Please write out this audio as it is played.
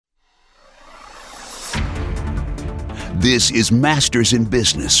This is Masters in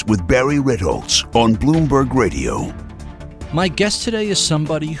Business with Barry Ritholtz on Bloomberg Radio. My guest today is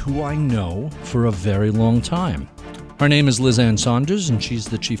somebody who I know for a very long time. Her name is Liz Ann Sonders, and she's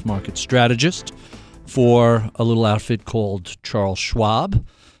the chief market strategist for a little outfit called Charles Schwab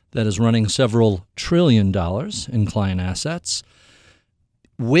that is running several $1 trillion in client assets.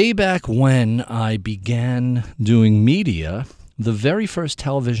 Way back when I began doing media, the very first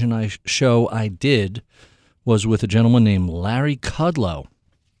television show I did was with a gentleman named Larry Kudlow.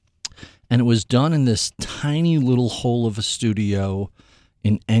 And it was done in this tiny little hole of a studio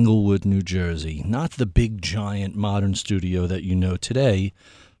in Englewood, New Jersey. Not the big, giant, modern studio that you know today,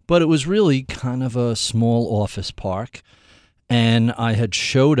 but it was really kind of a small office park. And I had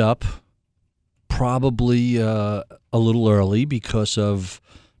showed up probably a little early because of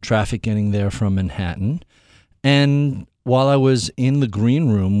traffic getting there from Manhattan. And while I was in the green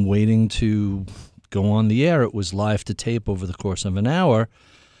room waiting to go on the air, it was live to tape over the course of an hour,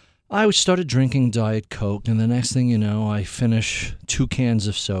 I started drinking Diet Coke, and the next thing you know, I finish 2 cans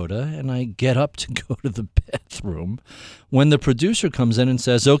of soda, and I get up to go to the bathroom when the producer comes in and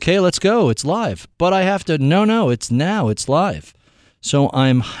says, okay, let's go, it's live. But I have to, no, it's now, it's live. So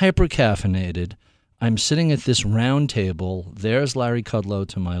I'm hyper-caffeinated. I'm sitting at this round table. There's Larry Kudlow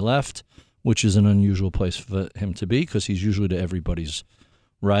to my left, which is an unusual place for him to be because he's usually to everybody's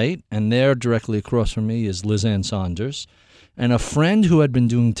right. And there, directly across from me, is Liz Ann Sonders. And a friend who had been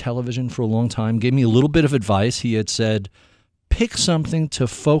doing television for a long time gave me a little bit of advice. He had said, pick something to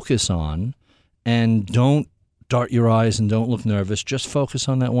focus on and don't dart your eyes and don't look nervous. Just focus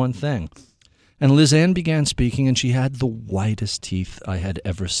on that one thing. And Liz Ann began speaking, and she had the whitest teeth I had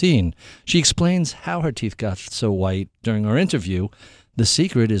ever seen. She explains how her teeth got so white during our interview. The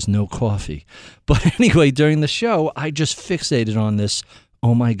secret is no coffee. But anyway, during the show, I just fixated on this.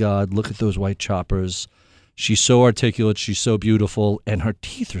 Oh, my God, look at those white choppers. She's so articulate, she's so beautiful, and her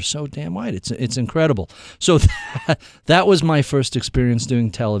teeth are so damn white. It's incredible. So that was my first experience doing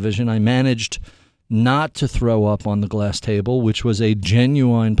television. I managed not to throw up on the glass table, which was a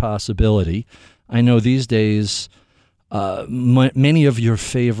genuine possibility. I know these days many of your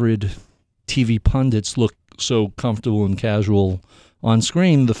favorite TV pundits look so comfortable and casual on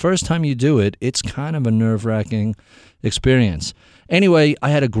screen. The first time you do it, it's kind of a nerve-wracking experience. Anyway,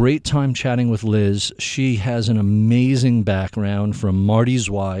 I had a great time chatting with Liz. She has an amazing background from Marty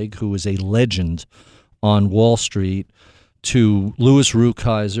Zweig, who is a legend on Wall Street, to Louis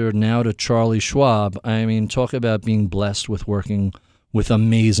Rukeyser, now to Charlie Schwab. I mean, talk about being blessed with working with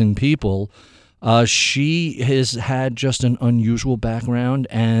amazing people. She has had just an unusual background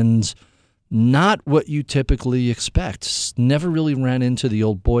and not what you typically expect. Never really ran into the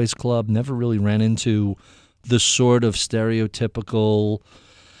old boys club, never really ran into the sort of stereotypical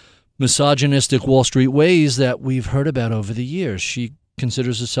misogynistic Wall Street ways that we've heard about over the years. She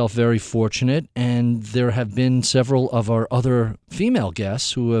considers herself very fortunate, and there have been several of our other female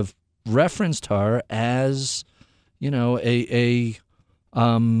guests who have referenced her as, you know,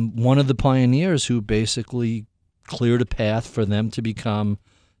 one of the pioneers who basically cleared a path for them to become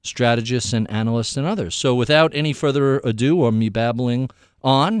strategists and analysts and others. So without any further ado or me babbling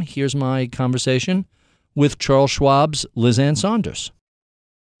on, here's my conversation with Charles Schwab's Liz Ann Sonders.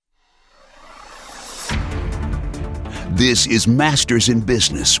 This is Masters in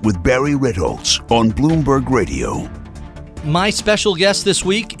Business with Barry Ritholtz on Bloomberg Radio. My special guest this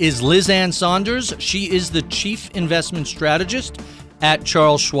week is Liz Ann Sonders. She is the chief investment strategist at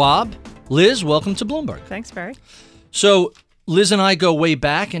Charles Schwab. Liz, welcome to Bloomberg. Thanks, Barry. So Liz and I go way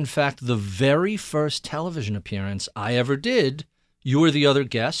back. In fact, the very first television appearance I ever did, you were the other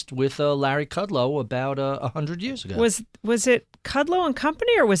guest with Larry Kudlow about 100 years ago. Was it Kudlow and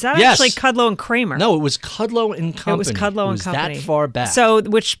Company, or was that Yes. actually Kudlow and Kramer? No, it was Kudlow and Company. It was Kudlow and Company. That far back. So,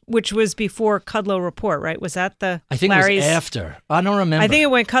 which was before Kudlow Report, right? Was that the I think Larry's? It was after. I don't remember. I think it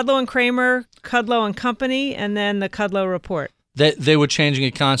went Kudlow and Kramer, Kudlow and Company, and then the Kudlow Report. They were changing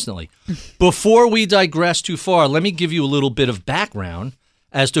it constantly. Before we digress too far, let me give you a little bit of background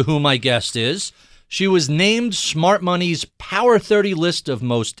as to who my guest is. She was named Smart Money's Power 30 list of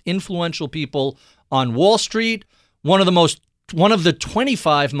most influential people on Wall Street, one of the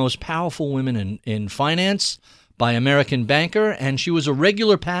 25 most powerful women in finance by American Banker, and she was a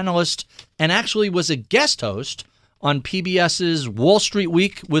regular panelist and actually was a guest host on PBS's Wall Street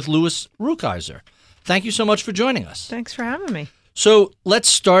Week with Louis Rukeyser. Thank you so much for joining us. Thanks for having me. So let's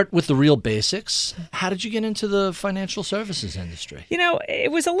start with the real basics. How did you get into the financial services industry?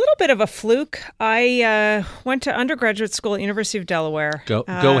 It was a little bit of a fluke. I went to undergraduate school at University of Delaware. Go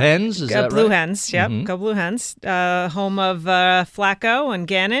Hens, is that Blue right? Hens, yep. Go Blue Hens. Home of Flacco and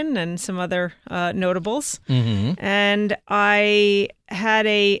Gannon and some other notables. And I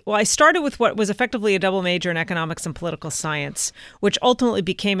started with what was effectively a double major in economics and political science, which ultimately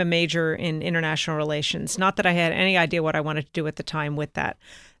became a major in international relations. Not that I had any idea what I wanted to do at the time with that.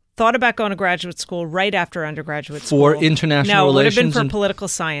 Thought about going to graduate school right after undergraduate school. For international relations? No, it would have been for political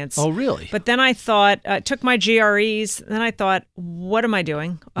science. Oh, really? But then I thought, took my GREs, then I thought, what am I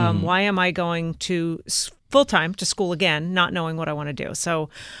doing? Why am I going to full-time to school again, not knowing what I want to do? So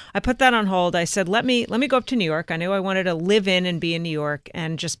I put that on hold. I said, let me go up to New York. I knew I wanted to live in and be in New York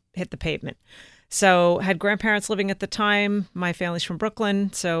and just hit the pavement. So had grandparents living at the time. My family's from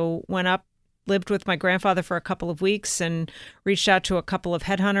Brooklyn. So went up, lived with my grandfather for a couple of weeks and reached out to a couple of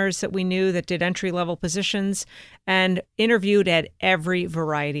headhunters that we knew that did entry-level positions and interviewed at every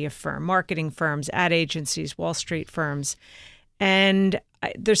variety of firm, marketing firms, ad agencies, Wall Street firms. And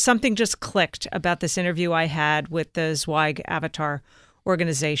there's something just clicked about this interview I had with the Zweig Avatar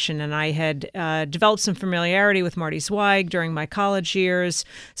organization. And I had developed some familiarity with Marty Zweig during my college years.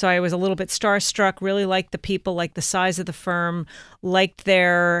 So I was a little bit starstruck, really liked the people, liked the size of the firm, liked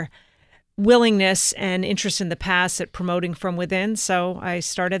their willingness and interest in the past at promoting from within. So I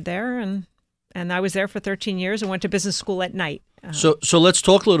started there and I was there for 13 years and went to business school at night. So let's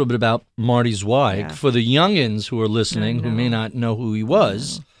talk a little bit about Marty Zweig. Yeah. For the youngins who are listening who may not know who he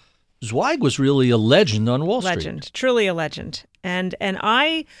was, Zweig was really a legend on Wall Street. Legend, truly a legend. And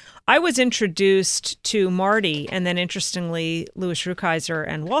I was introduced to Marty and then, interestingly, Louis Rukeyser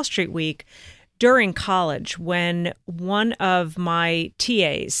and Wall Street Week during college when one of my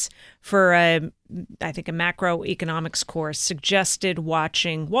TAs for I think a macroeconomics course suggested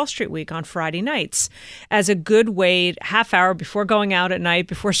watching Wall Street Week on Friday nights as a good way, half hour before going out at night,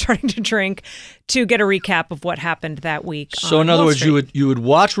 before starting to drink, to get a recap of what happened that week. So in other words, you would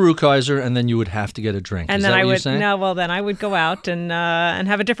watch Rukeyser and then you would have to get a drink. And Is then that I what would you're saying? then I would go out and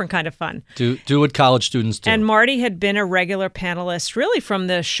have a different kind of fun. Do what college students do. And Marty had been a regular panelist really from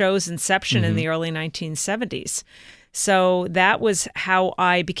the show's inception in the early 1970s. So that was how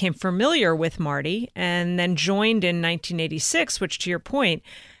I became familiar with Marty, and then joined in 1986, which, to your point,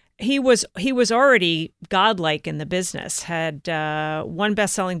 he was already godlike in the business, had one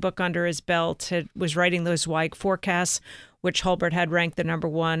best-selling book under his belt, was writing those Zweig forecasts, which Hulbert had ranked the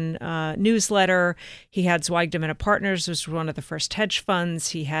 #1 newsletter. He had Zweig Domina Partners, which was one of the first hedge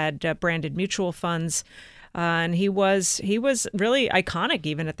funds. He had branded mutual funds. And he was really iconic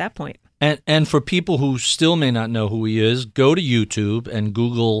even at that point. And for people who still may not know who he is, go to YouTube and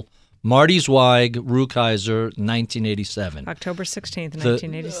Google Marty Zweig, Rukeyser, 1987. October 16th,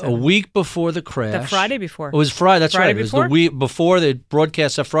 1987. A week before the crash. The Friday before. It was Friday, that's Friday right. Before? It was the week before they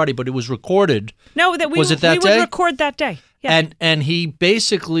broadcast that Friday, but it was recorded. No, that we was it that we day? would record that day. Yeah. And he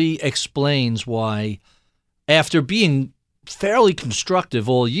basically explains why, after being fairly constructive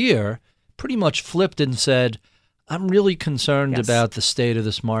all year, pretty much flipped and said, I'm really concerned about the state of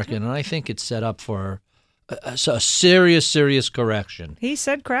this market, and I think it's set up for a serious correction. He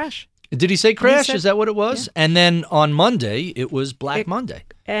said crash. Did he say crash? Is that what it was? Yeah. And then on Monday, it was Black Monday.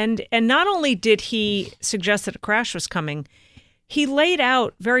 And not only did he suggest that a crash was coming, he laid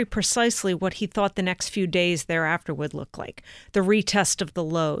out very precisely what he thought the next few days thereafter would look like. The retest of the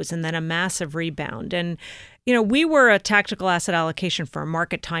lows and then a massive rebound. And, we were a tactical asset allocation firm,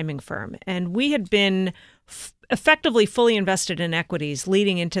 market timing firm, and we had been effectively fully invested in equities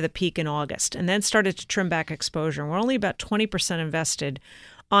leading into the peak in August and then started to trim back exposure. We're only about 20% invested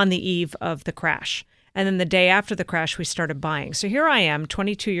on the eve of the crash. And then the day after the crash, we started buying. So here I am,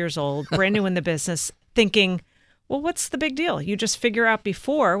 22 years old, brand new in the business, thinking, well, what's the big deal? You just figure out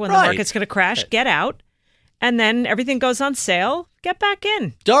before when the market's going to crash, get out, and then everything goes on sale, get back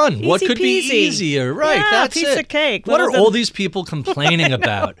in. Done. Easy What could be peasy. easier? Right, yeah, that's piece it. of cake. What are all these people complaining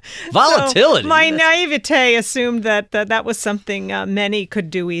about? Volatility. So my naivete assumed that was something many could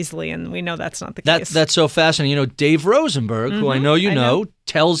do easily, and we know that's not the case. That's so fascinating. Dave Rosenberg, who I know you know,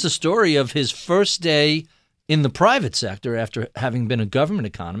 tells the story of his first day in the private sector after having been a government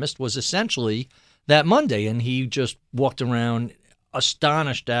economist was essentially that Monday, and he just walked around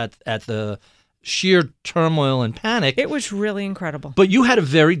astonished at the sheer turmoil and panic. It was really incredible. But you had a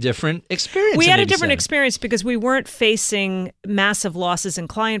very different experience. We had a different experience because we weren't facing massive losses in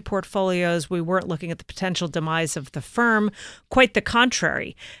client portfolios. We weren't looking at the potential demise of the firm. Quite the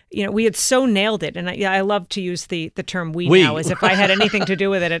contrary. We had so nailed it. And I love to use the term we now as if I had anything to do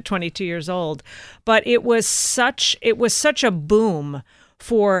with it at 22 years old. But it was such a boom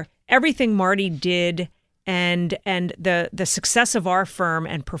for everything Marty did and the success of our firm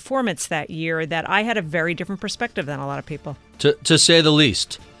and performance that year that I had a very different perspective than a lot of people. To say the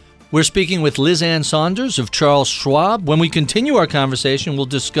least. We're speaking with Liz Ann Sonders of Charles Schwab. When we continue our conversation, we'll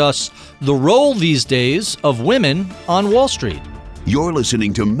discuss the role these days of women on Wall Street. You're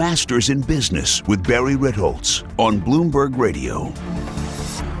listening to Masters in Business with Barry Ritholtz on Bloomberg Radio.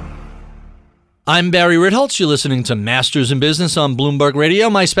 I'm Barry Ritholtz. You're listening to Masters in Business on Bloomberg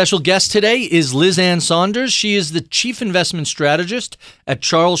Radio. My special guest today is Liz Ann Sonders. She is the chief investment strategist at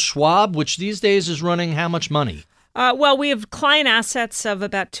Charles Schwab, which these days is running how much money? Well, we have client assets of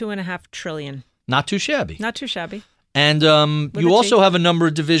about $2.5 trillion. Not too shabby. Not too shabby. And you also have a number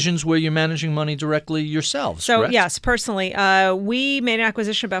of divisions where you're managing money directly yourselves, So, correct? yes, personally. We made an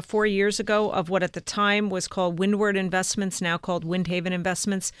acquisition about 4 years ago of what at the time was called Windward Investments, now called Windhaven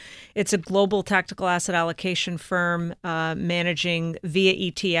Investments. It's a global tactical asset allocation firm managing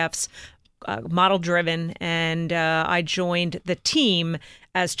via ETFs, model-driven, and I joined the team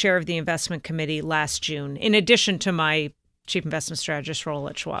as chair of the investment committee last June, in addition to my chief investment strategist role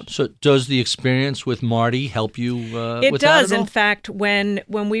at Schwab. So does the experience with Marty help you with that It does. at all? In fact, when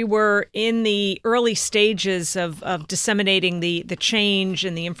we were in the early stages of disseminating the change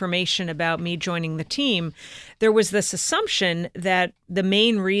and the information about me joining the team, there was this assumption that the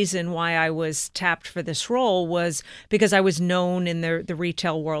main reason why I was tapped for this role was because I was known in the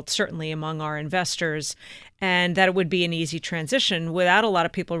retail world, certainly among our investors, and that it would be an easy transition without a lot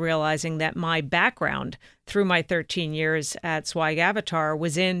of people realizing that my background through my 13 years at Swag Avatar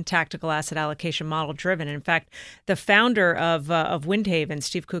was in tactical asset allocation model driven. In fact, the founder of Windhaven,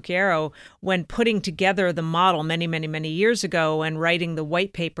 Steve Cucchiaro, when putting together the model many, many, many years ago and writing the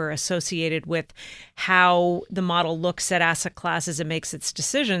white paper associated with how the model looks at asset classes and makes its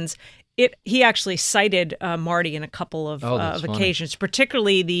decisions, he actually cited Marty in a couple of occasions,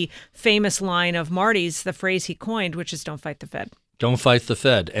 particularly the famous line of Marty's, the phrase he coined, which is "Don't fight the Fed." Don't fight the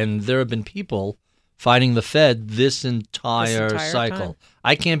Fed. And there have been people fighting the Fed this entire cycle. time.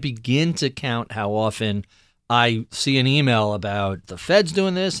 I can't begin to count how often I see an email about the Fed's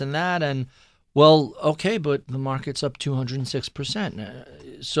doing this and that, and well, okay, but the market's up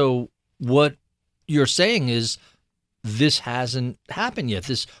 206%. So what you're saying is this hasn't happened yet.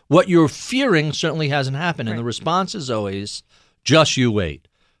 What you're fearing certainly hasn't happened. And the response is always, just you wait.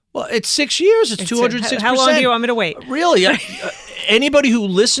 Well, it's 6 years. It's 206%. How long do you want me to wait? Really? Anybody who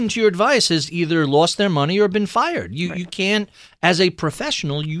listened to your advice has either lost their money or been fired. You can't, as a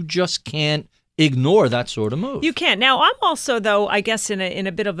professional, you just can't ignore that sort of move. You can. Now, I'm also, though, I guess in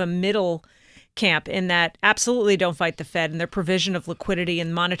a bit of a middle camp in that absolutely don't fight the Fed, and their provision of liquidity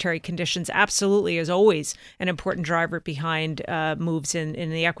and monetary conditions absolutely is always an important driver behind moves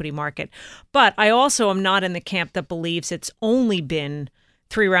in the equity market. But I also am not in the camp that believes it's only been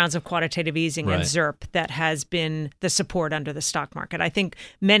 3 rounds of quantitative easing and ZIRP that has been the support under the stock market. I think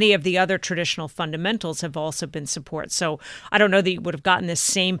many of the other traditional fundamentals have also been support. So I don't know that you would have gotten this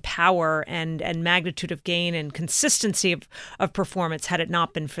same power and magnitude of gain and consistency of performance had it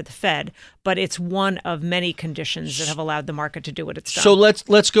not been for the Fed. But it's one of many conditions that have allowed the market to do what it's done. So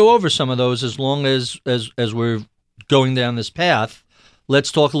let's go over some of those as long as we're going down this path.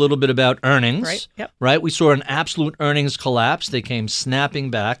 Let's talk a little bit about earnings. Right. Yep. Right. We saw an absolute earnings collapse. They came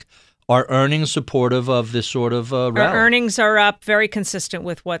snapping back. Are earnings supportive of this sort of rally? Our earnings are up, very consistent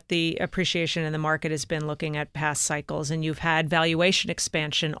with what the appreciation in the market has been looking at past cycles. And you've had valuation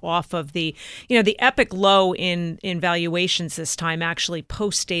expansion off of the epic low in valuations this time actually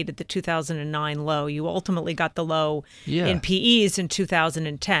post-dated the 2009 low. You ultimately got the low in PEs in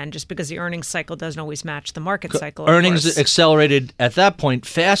 2010, just because the earnings cycle doesn't always match the market cycle. Earnings accelerated at that point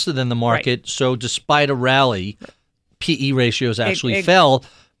faster than the market. Right. So despite a rally, PE ratios actually fell.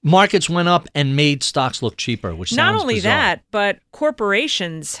 Markets went up and made stocks look cheaper, which sounds not only bizarre. that, but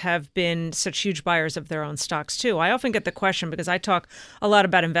corporations have been such huge buyers of their own stocks too. I often get the question because I talk a lot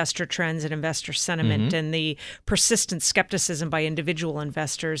about investor trends and investor sentiment and the persistent skepticism by individual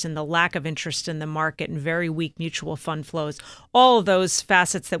investors and the lack of interest in the market and very weak mutual fund flows, all of those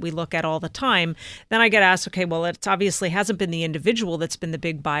facets that we look at all the time. Then I get asked, okay, well, it obviously hasn't been the individual that's been the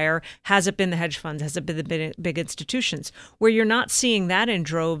big buyer. Has it been the hedge funds? Has it been the big institutions? Where you're not seeing that in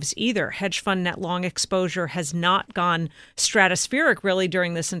droves stoves either. Hedge fund net long exposure has not gone stratospheric really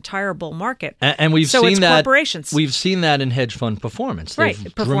during this entire bull market. And we've so seen it's that. Corporations. We've seen that in hedge fund performance. Right.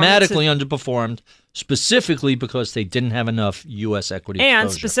 They've dramatically underperformed, specifically because they didn't have enough U.S. equity exposure.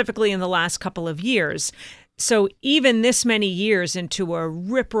 And specifically in the last couple of years. So even this many years into a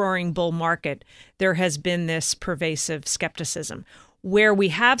rip-roaring bull market, there has been this pervasive skepticism. Where we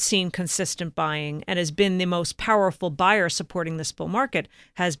have seen consistent buying and has been the most powerful buyer supporting this bull market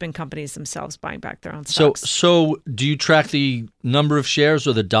has been companies themselves buying back their own stocks. So do you track the number of shares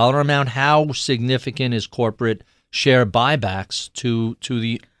or the dollar amount? How significant is corporate share buybacks to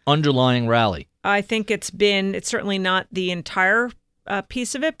the underlying rally? I think it's certainly not the entire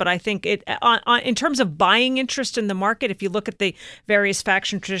piece of it, but I think in terms of buying interest in the market, if you look at the various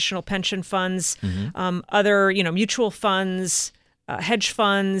faction traditional pension funds, other mutual funds, hedge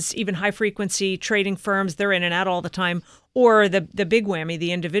funds, even high-frequency trading firms, they're in and out all the time. Or the big whammy,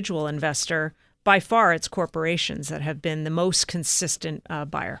 the individual investor, by far it's corporations that have been the most consistent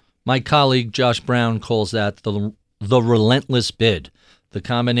buyer. My colleague Josh Brown calls that the relentless bid, the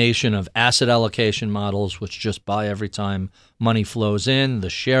combination of asset allocation models, which just buy every time money flows in, the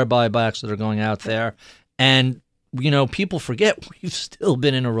share buybacks that are going out there. And, people forget we've still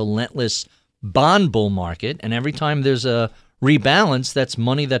been in a relentless bond bull market, and every time there's a rebalance, that's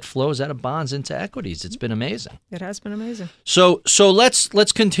money that flows out of bonds into equities. It's been amazing. It has been amazing. So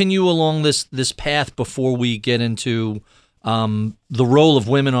let's continue along this path before we get into the role of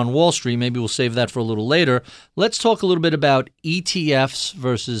women on Wall Street. Maybe we'll save that for a little later. Let's talk a little bit about ETFs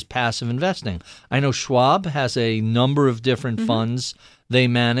versus passive investing. I know Schwab has a number of different funds they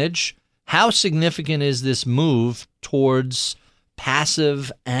manage. How significant is this move towards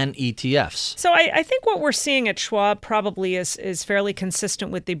passive and ETFs? So I think what we're seeing at Schwab probably is fairly consistent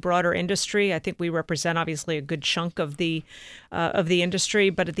with the broader industry. I think we represent obviously a good chunk of the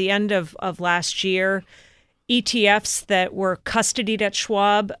industry, but at the end of last year, ETFs that were custodied at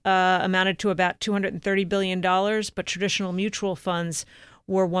Schwab amounted to about $230 billion, but traditional mutual funds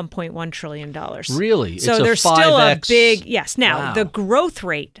were $1.1 trillion. Really? So it's there's a 5X. Still a big, yes. Now, Wow. The growth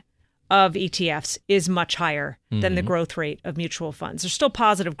rate of ETFs is much higher than the growth rate of mutual funds. There's still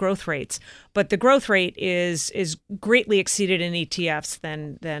positive growth rates, but the growth rate is greatly exceeded in ETFs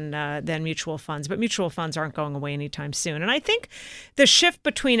than mutual funds. But mutual funds aren't going away anytime soon. And I think the shift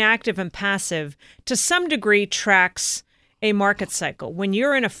between active and passive to some degree tracks a market cycle. When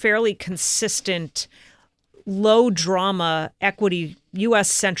you're in a fairly consistent low drama equity,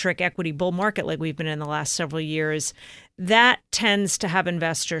 U.S.-centric equity bull market like we've been in the last several years, that tends to have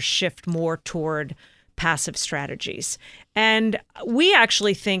investors shift more toward passive strategies. And we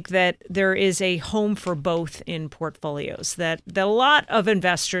actually think that there is a home for both in portfolios, that a lot of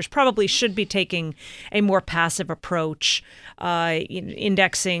investors probably should be taking a more passive approach,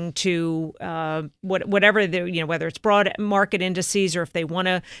 indexing to whatever, whether it's broad market indices or if they want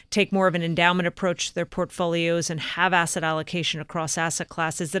to take more of an endowment approach to their portfolios and have asset allocation across asset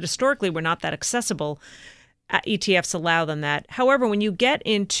classes that historically were not that accessible. ETFs allow them that. However, when you get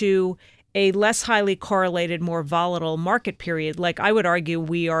into a less highly correlated, more volatile market period, like I would argue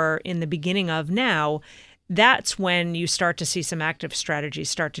we are in the beginning of now, that's when you start to see some active strategies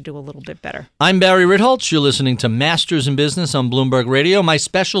start to do a little bit better. I'm Barry Ritholtz. You're listening to Masters in Business on Bloomberg Radio. My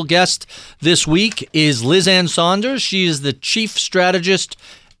special guest this week is Liz Ann Sonders. She is the chief strategist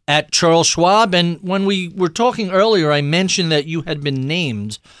at Charles Schwab. And when we were talking earlier, I mentioned that you had been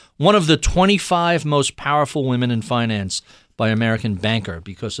named one of the 25 most powerful women in finance by American Banker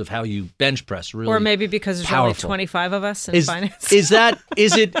because of how you bench press. Really, or maybe because there's powerful. only 25 of us in finance.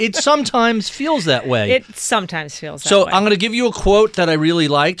 It sometimes feels that way. It sometimes feels that so way. I'm going to give you a quote that I really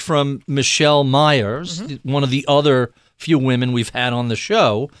liked from Michelle Myers, one of the other few women we've had on the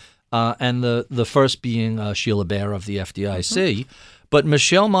show, and the first being Sheila Bair of the FDIC. But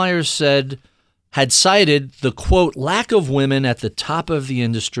Michelle Myers had cited the, quote, lack of women at the top of the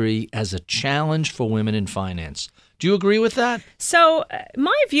industry as a challenge for women in finance. Do you agree with that? So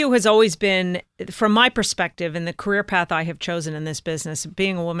my view has always been, from my perspective and the career path I have chosen in this business,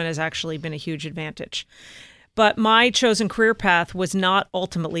 being a woman has actually been a huge advantage. But my chosen career path was not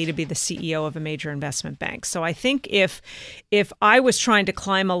ultimately to be the CEO of a major investment bank. So I think if I was trying to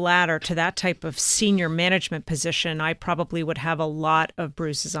climb a ladder to that type of senior management position, I probably would have a lot of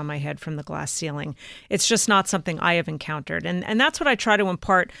bruises on my head from the glass ceiling. It's just not something I have encountered. And that's what I try to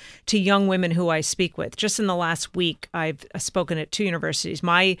impart to young women who I speak with. Just in the last week, I've spoken at 2 universities.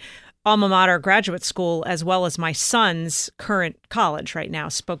 My alma mater graduate school, as well as my son's current college right now.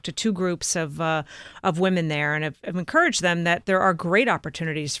 Spoke to two groups of women there, and have encouraged them that there are great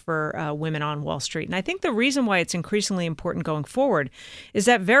opportunities for women on Wall Street. And I think the reason why it's increasingly important going forward is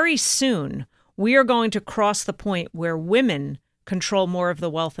that very soon we are going to cross the point where women control more of the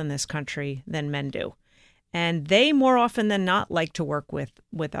wealth in this country than men do. And they more often than not like to work with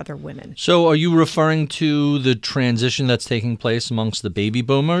other women. So are you referring to the transition that's taking place amongst the baby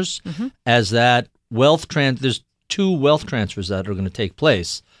boomers as that there's two wealth transfers that are going to take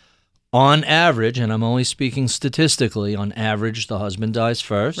place. On average, and I'm only speaking statistically, on average, the husband dies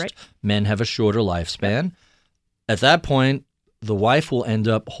first. Right. Men have a shorter lifespan. Right. At that point, the wife will end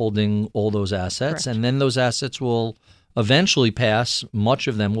up holding all those assets, correct, and then those assets will eventually pass, much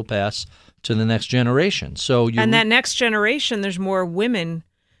of them will pass to the next generation. And that next generation, there's more women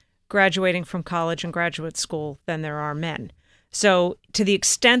graduating from college and graduate school than there are men. So to the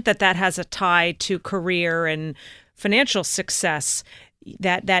extent that that has a tie to career and financial success,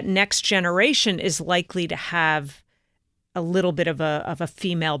 that next generation is likely to have a little bit of a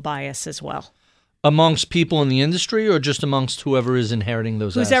female bias as well. Amongst people in the industry, or just amongst whoever is inheriting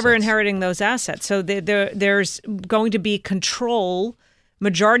those assets? Who's ever inheriting those assets. So there's going to be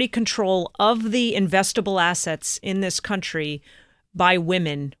majority control of the investable assets in this country by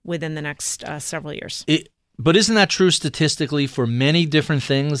women within the next several years. But isn't that true statistically for many different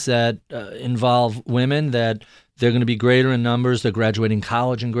things that involve women, that they're going to be greater in numbers, they're graduating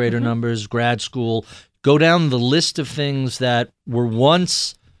college in greater numbers, grad school? Go down the list of things that were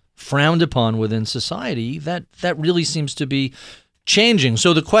once frowned upon within society, that really seems to be changing.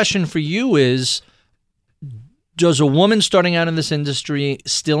 So the question for you is, does a woman starting out in this industry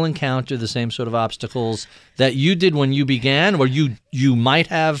still encounter the same sort of obstacles that you did when you began, or you might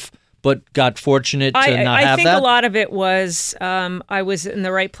have but got fortunate to not have that? I think a lot of it was I was in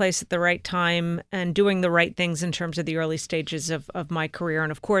the right place at the right time and doing the right things in terms of the early stages of my career.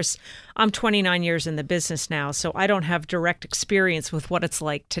 And of course, I'm 29 years in the business now, so I don't have direct experience with what it's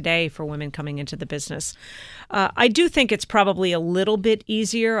like today for women coming into the business. I do think it's probably a little bit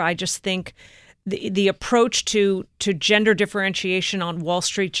easier. I just think the approach to gender differentiation on Wall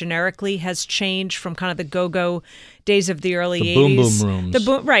Street generically has changed from kind of the go-go days of the early 80s. Boom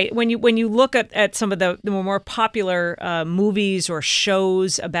rooms. Right. When you look at some of the more popular movies or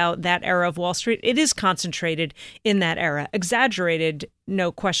shows about that era of Wall Street, it is concentrated in that era. Exaggerated,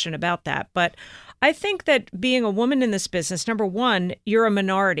 no question about that. But I think that being a woman in this business, number one, you're a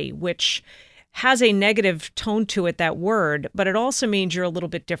minority, which has a negative tone to it, that word, but it also means you're a little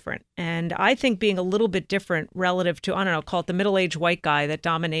bit different. And I think being a little bit different relative to, I don't know, call it the middle-aged white guy that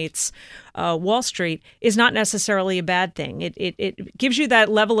dominates Wall Street is not necessarily a bad thing. It gives you that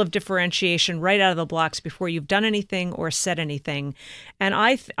level of differentiation right out of the blocks before you've done anything or said anything. And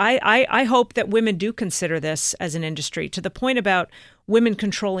I hope that women do consider this as an industry. To the point about women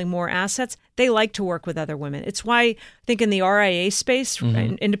controlling more assets, they like to work with other women. It's why I think in the RIA space,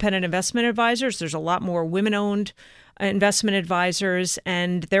 independent investment advisors, there's a lot more women-owned investment advisors,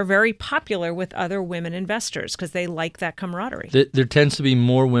 and they're very popular with other women investors because they like that camaraderie. There tends to be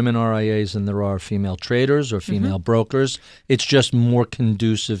more women RIAs than there are female traders or female brokers. It's just more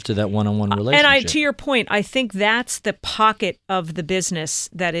conducive to that one-on-one relationship. And to your point, I think that's the pocket of the business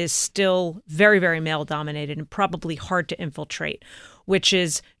that is still very, very male-dominated and probably hard to infiltrate, which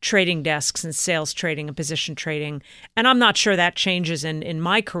is trading desks and sales trading and position trading. And I'm not sure that changes in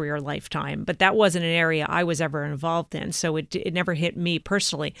my career lifetime, but that wasn't an area I was ever involved in. So it never hit me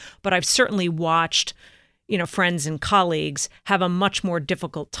personally. But I've certainly watched, friends and colleagues have a much more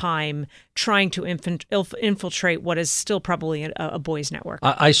difficult time trying to infiltrate what is still probably a boys' network.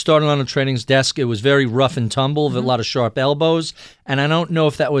 I started on a trading desk. It was very rough and tumble, with a lot of sharp elbows. And I don't know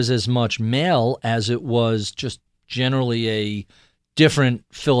if that was as much male as it was just generally a different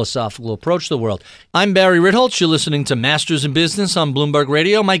philosophical approach to the world. I'm Barry Ritholtz. You're listening to Masters in Business on Bloomberg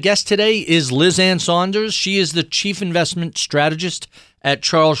Radio. My guest today is Liz Ann Sonders. She is the chief investment strategist at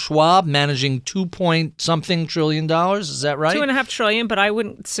Charles Schwab, managing $2.something trillion. Is that right? $2.5 trillion, but I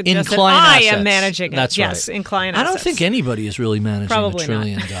wouldn't suggest that I am managing it. That's right. Yes, in client assets. I don't think anybody is really managing Probably $1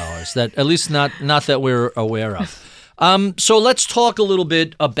 trillion. That at least not that we're aware of. So let's talk a little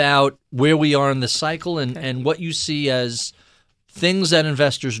bit about where we are in the cycle and what you see as things that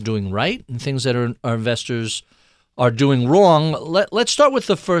investors are doing right and things that our investors are doing wrong. Let's start with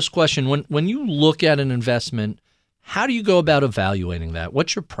the first question. When you look at an investment, how do you go about evaluating that?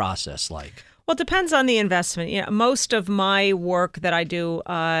 What's your process like? Well, it depends on the investment. Most of my work that I do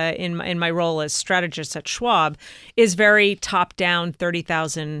in my role as strategist at Schwab is very top-down,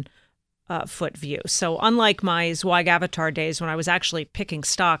 30,000 foot view. So unlike my Zweig Avatar days when I was actually picking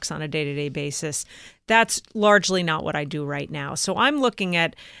stocks on a day-to-day basis, that's largely not what I do right now. So I'm looking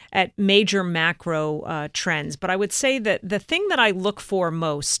at major macro trends. But I would say that the thing that I look for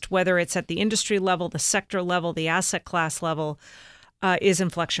most, whether it's at the industry level, the sector level, the asset class level, is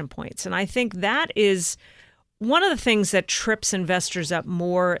inflection points. And I think that is one of the things that trips investors up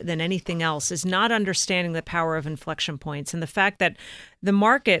more than anything else is not understanding the power of inflection points and the fact that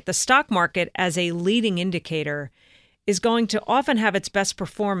the stock market as a leading indicator is going to often have its best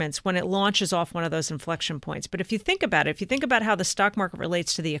performance when it launches off one of those inflection points. But if you think about it, if you think about how the stock market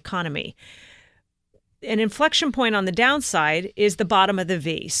relates to the economy, an inflection point on the downside is the bottom of the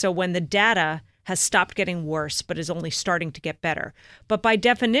V. So when the data has stopped getting worse, but is only starting to get better. But by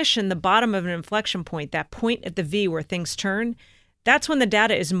definition, the bottom of an inflection point, that point at the V where things turn, that's when the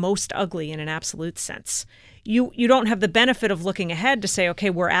data is most ugly in an absolute sense. You don't have the benefit of looking ahead to say,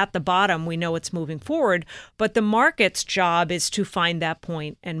 okay, we're at the bottom, we know it's moving forward, but the market's job is to find that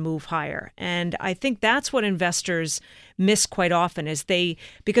point and move higher. And I think that's what investors miss quite often is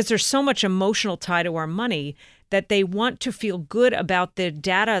because there's so much emotional tie to our money, that they want to feel good about the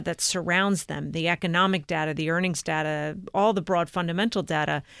data that surrounds them, the economic data, the earnings data, all the broad fundamental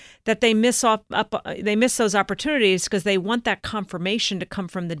data, that they miss those opportunities because they want that confirmation to come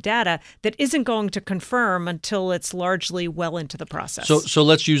from the data that isn't going to confirm until it's largely well into the process. So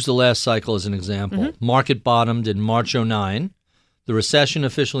let's use the last cycle as an example. Mm-hmm. Market bottomed in March 09. The recession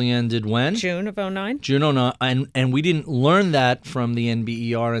officially ended when? June of 09. June 09. And we didn't learn that from the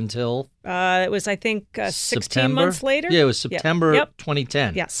NBER until? It was, I think, 16 months later. Yeah, it was September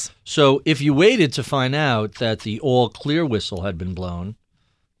 2010. Yes. So if you waited to find out that the all-clear whistle had been blown,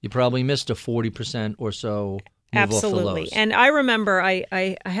 you probably missed a 40% or so move off the lows. Absolutely. And I remember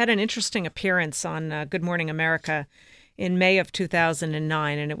I had an interesting appearance on Good Morning America in May of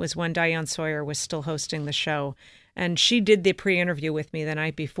 2009, and it was when Diane Sawyer was still hosting the show. And she did the pre-interview with me the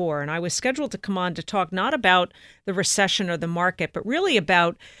night before. And I was scheduled to come on to talk not about the recession or the market, but really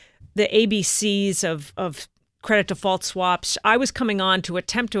about the ABCs of credit default swaps. I was coming on to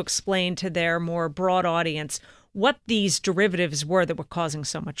attempt to explain to their more broad audience what these derivatives were that were causing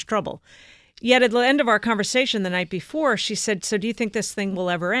so much trouble. Yet at the end of our conversation the night before, she said, so do you think this thing will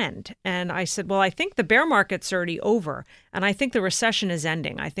ever end? And I said, well, I think the bear market's already over, and I think the recession is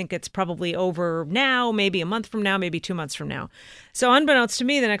ending. I think it's probably over now, maybe a month from now, maybe 2 months from now. So unbeknownst to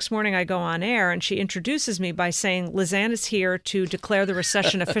me, the next morning I go on air, and she introduces me by saying, Liz Ann is here to declare the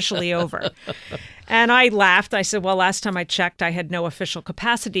recession officially over. And I laughed. I said, well, last time I checked, I had no official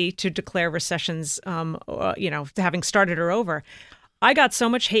capacity to declare recessions, having started or over. I got so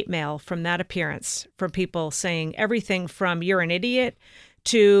much hate mail from that appearance from people saying everything from you're an idiot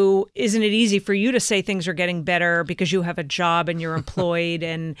to isn't it easy for you to say things are getting better because you have a job and you're employed.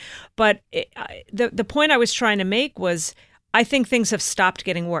 But the point I was trying to make was I think things have stopped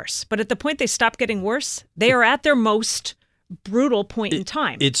getting worse. But at the point they stop getting worse, they are at their most brutal point in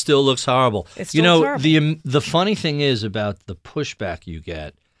time. It still looks horrible. It still looks horrible. The funny thing is about the pushback you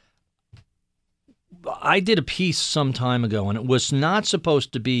get. I did a piece some time ago, and it was not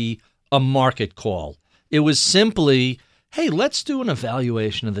supposed to be a market call. It was simply, hey, let's do an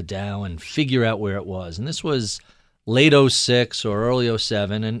evaluation of the Dow and figure out where it was. And this was late 06 or early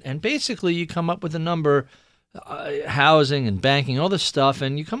 07. And basically you come up with a number, housing and banking, all this stuff,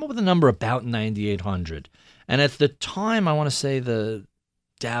 and you come up with a number about 9,800. And at the time, I want to say the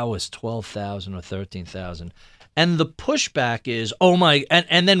Dow was 12,000 or 13,000. And the pushback is, oh my,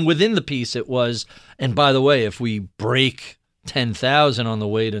 and then within the piece it was, and by the way, if we break 10,000 on the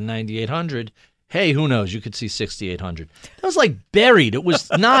way to 9,800, hey, who knows? You could see 6,800. That was like buried. It was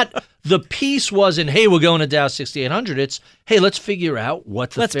not, the piece wasn't, hey, we're going to Dow 6,800. It's, hey, let's figure out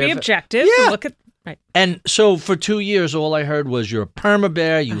what the Let's be objective. Yeah. And look at, right. And so for 2 years, all I heard was you're a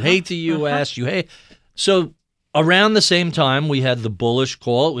perma-bear, you hate the U.S., you hate. So around the same time, we had the bullish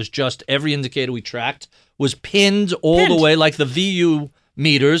call. It was just every indicator we tracked was pinned the way, like the VU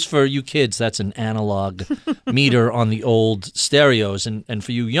meters for you kids. That's an analog meter on the old stereos. And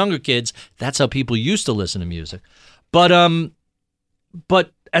for you younger kids, that's how people used to listen to music. But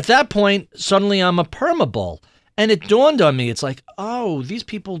at that point, suddenly I'm a perma-bull. And it dawned on me, it's like, oh, these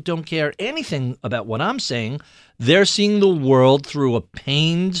people don't care anything about what I'm saying. They're seeing the world through a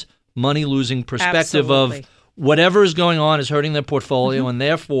pained, money-losing perspective of whatever is going on is hurting their portfolio, and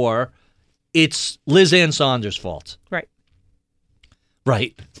therefore it's Liz Ann Sonders' fault.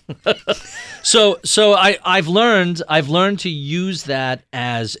 Right. So I've learned to use that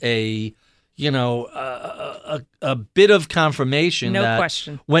as a bit of confirmation. No that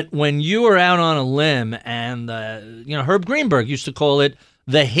question. When you are out on a limb, and Herb Greenberg used to call it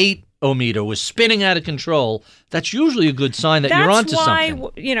the hate o-meter was spinning out of control, that's usually a good sign that you're onto something.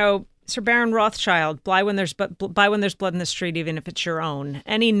 That's why, Sir Baron Rothschild, buy when there's blood in the street, even if it's your own.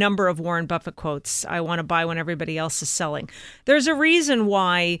 Any number of Warren Buffett quotes, I want to buy when everybody else is selling. There's a reason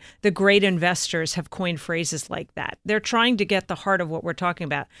why the great investors have coined phrases like that. They're trying to get the heart of what we're talking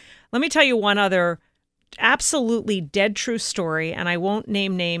about. Let me tell you one other absolutely dead true story, and I won't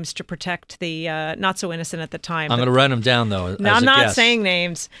name names to protect the not so innocent at the time. I'm going to write them down though. No, I'm not saying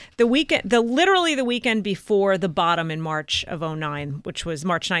names. Literally the weekend before the bottom in March of 2009, which was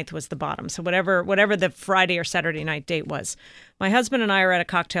March 9th was the bottom. So whatever the Friday or Saturday night date was. My husband and I are at a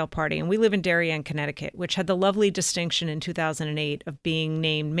cocktail party, and we live in Darien, Connecticut, which had the lovely distinction in 2008 of being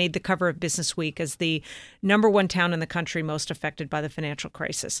made the cover of Business Week as the #1 town in the country most affected by the financial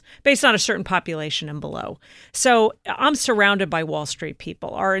crisis, based on a certain population and below. So I'm surrounded by Wall Street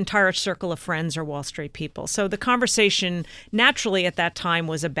people. Our entire circle of friends are Wall Street people. So the conversation naturally at that time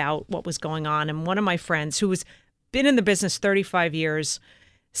was about what was going on. And one of my friends, who has been in the business 35 years,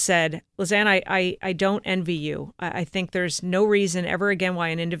 said, Liz Ann, I don't envy you. I think there's no reason ever again why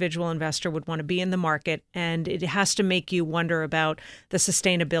an individual investor would want to be in the market, and it has to make you wonder about the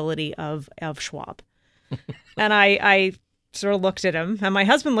sustainability of Schwab. And I sort of looked at him, and my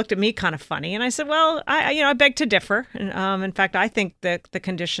husband looked at me kind of funny, and I said, well, I beg to differ. And in fact, I think that the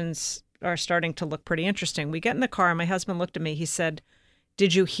conditions are starting to look pretty interesting. We get in the car, and my husband looked at me. He said,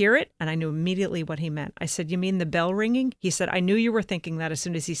 did you hear it? And I knew immediately what he meant. I said, you mean the bell ringing? He said, I knew you were thinking that as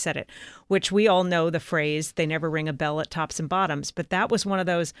soon as he said it, which we all know the phrase, they never ring a bell at tops and bottoms. But that was one of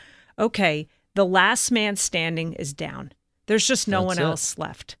those, okay, the last man standing is down. There's just no one else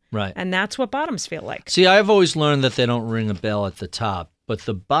left. Right. And that's what bottoms feel like. See, I've always learned that they don't ring a bell at the top, but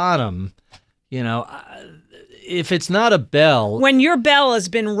the bottom, if it's not a bell. When your bell has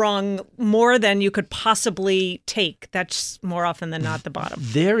been rung more than you could possibly take, that's more often than not the bottom.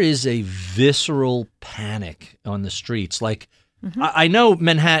 There is a visceral panic on the streets. Like, I know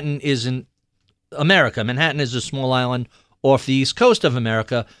Manhattan isn't America. Manhattan is a small island off the east coast of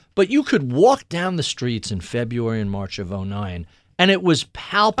America, but you could walk down the streets in February and March of 2009, and it was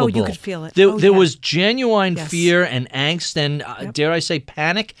palpable. Oh, you could feel it. There was genuine fear and angst and, dare I say,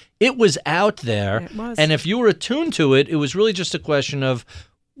 panic. It was out there. It was. And if you were attuned to it, it was really just a question of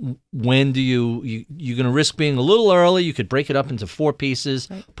when do you're going to risk being a little early. You could break it up into 4 pieces,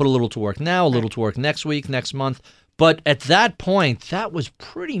 put a little to work now, a little to work next week, next month. But at that point, that was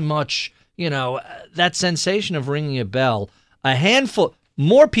pretty much, that sensation of ringing a bell. A handful,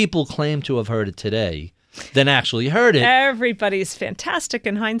 more people claim to have heard it today than actually heard it. Everybody's fantastic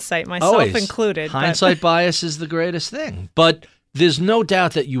in hindsight, myself included. Hindsight bias is the greatest thing. But there's no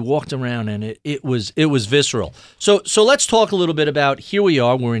doubt that you walked around and it was visceral. So let's talk a little bit about, here we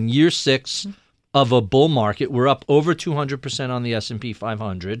are, we're in year 6 of a bull market. We're up over 200% on the S&P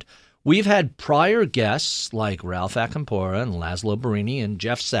 500. We've had prior guests like Ralph Acampora and Laszlo Barini and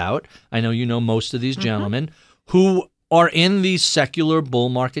Jeff Sout. I know you know most of these gentlemen who are in the secular bull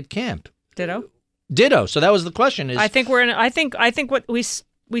market camp. Ditto. So that was the question. I think we're in. I think what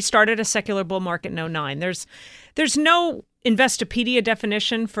we started a secular bull market in 2009. There's no Investopedia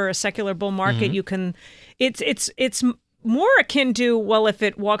definition for a secular bull market. You can. It's more akin to, well, if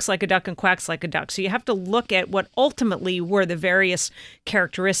it walks like a duck and quacks like a duck. So you have to look at what ultimately were the various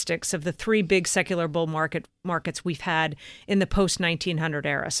characteristics of the 3 big secular bull markets we've had in the post-1900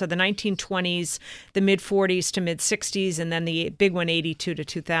 era. So the 1920s, the mid-40s to mid-60s, and then the big one, 82 to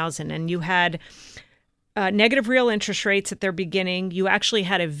 2000. And you had negative real interest rates at their beginning. You actually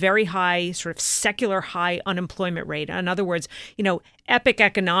had a very high, sort of secular high unemployment rate. In other words, epic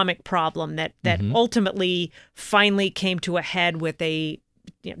economic problem that ultimately finally came to a head with a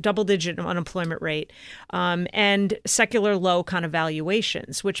double-digit unemployment rate and secular low kind of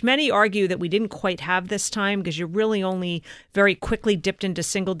valuations, which many argue that we didn't quite have this time because you really only very quickly dipped into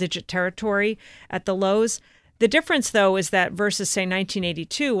single-digit territory at the lows. The difference, though, is that versus, say,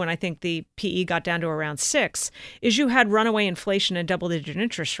 1982, when I think the PE got down to around 6, is you had runaway inflation and double-digit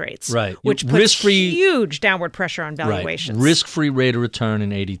interest rates, which puts huge downward pressure on valuations. Right. Risk-free rate of return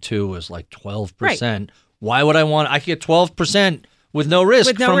in 82 was like 12%. Right. Why would I could get 12% with no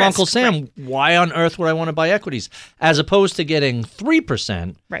risk from Uncle Sam. Right. Why on earth would I want to buy equities? As opposed to getting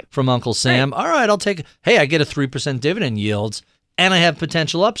 3% from Uncle Sam. All right, I'll take, I get a 3% dividend yields, and I have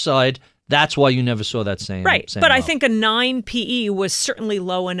potential upside. That's why you never saw that same but level. I think a 9 PE was certainly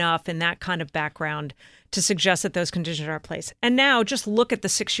low enough in that kind of background to suggest that those conditions are in place. And now just look at the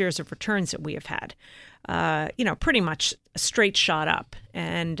 6 years of returns that we have had. Pretty much a straight shot up.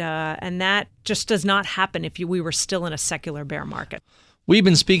 And that just does not happen if we were still in a secular bear market. We've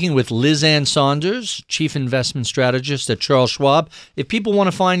been speaking with Liz Ann Sonders, Chief Investment Strategist at Charles Schwab. If people want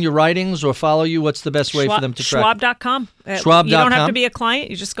to find your writings or follow you, what's the best way for them to track? Schwab.com. Schwab.com. You don't have to be a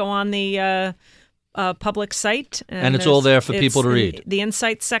client. You just go on the public site. And it's all there for people to read. The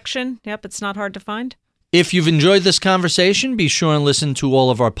insights section. Yep, it's not hard to find. If you've enjoyed this conversation, be sure and listen to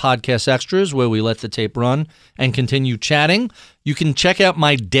all of our podcast extras where we let the tape run and continue chatting. You can check out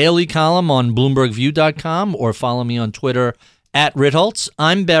my daily column on BloombergView.com or follow me on Twitter at Ritholtz.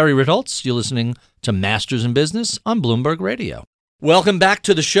 I'm Barry Ritholtz. You're listening to Masters in Business on Bloomberg Radio. Welcome back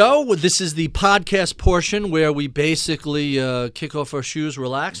to the show. This is the podcast portion where we basically kick off our shoes,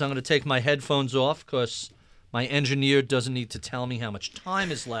 relax. I'm going to take my headphones off because my engineer doesn't need to tell me how much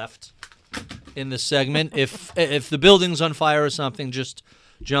time is left in this segment. If the building's on fire or something, just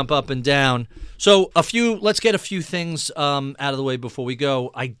jump up and down. So let's get a few things out of the way before we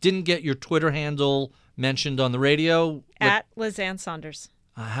go. I didn't get your Twitter handle mentioned on the radio. At Liz Ann Sonders.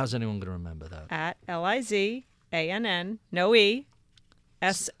 How's anyone going to remember that? At LIZANN, no E,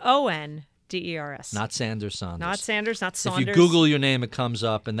 SONDERS. Not Sanders Sonders. Not Sanders, not Saunders. If you Google your name, it comes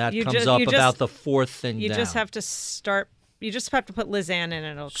up, and that comes up about the fourth thing down. You just have to put Liz Ann in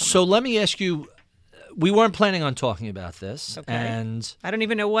and it'll come So up. let me ask you, we weren't planning on talking about this. Okay. And I don't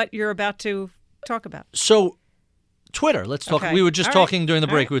even know what you're about to talk about. So Twitter, let's talk. Okay. We were just All talking right. during the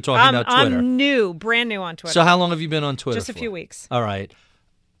break. All We were talking about Twitter. I'm brand new on Twitter. So how long have you been on Twitter Just a for? few weeks. All right.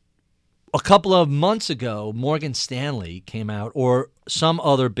 A couple of months ago, Morgan Stanley came out, or some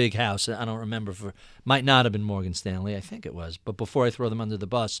other big house. I don't remember. Might not have been Morgan Stanley. I think it was. But before I throw them under the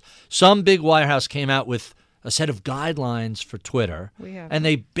bus, some big wirehouse came out with a set of guidelines for Twitter. And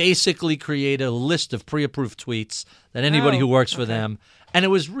they basically create a list of pre-approved tweets that anybody who works for them. And it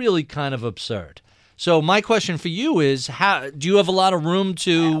was really kind of absurd. So my question for you is, do you have a lot of room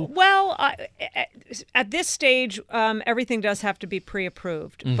to... At this stage, everything does have to be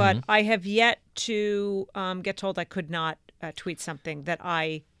pre-approved. Mm-hmm. But I have yet to get told I could not tweet something that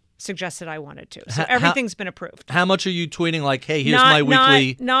I suggested I wanted to. So everything's been approved. How much are you tweeting like, hey, here's my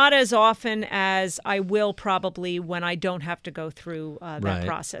weekly... Not as often as I will probably when I don't have to go through that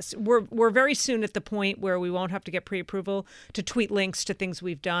process. We're very soon at the point where we won't have to get pre-approval to tweet links to things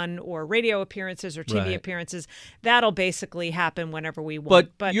we've done or radio appearances or TV appearances. That'll basically happen whenever we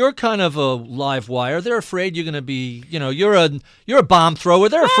want. But you're kind of a live wire. They're afraid you're going to be, you're a bomb thrower.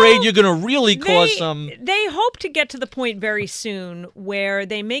 They're afraid you're going to really cause some... They hope to get to the point very soon where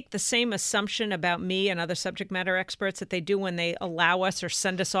they make the same assumption about me and other subject matter experts that they do when they allow us or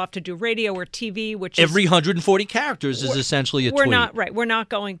send us off to do radio or TV, which every 140 characters is essentially a tweet. We're not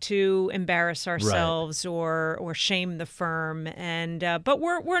going to embarrass ourselves or shame the firm, and but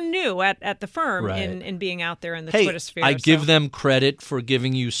we're new at the firm in being out there in the Twitter sphere. I give them credit for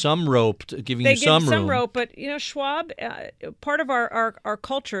giving you some rope, giving you some room. They give some rope, but Schwab, part of our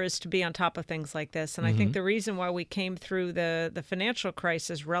culture is to be on top of things like this, and I think the reason why we came through the financial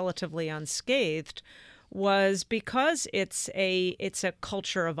crisis relatively unscathed was because it's a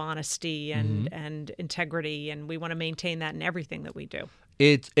culture of honesty and integrity, and we want to maintain that in everything that we do.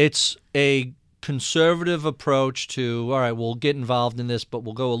 It's a conservative approach to, all right, we'll get involved in this, but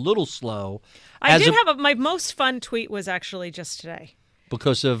we'll go a little slow. My most fun tweet was actually just today.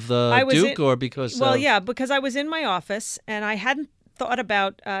 Because of the Duke or because Well, yeah, because I was in my office and I hadn't thought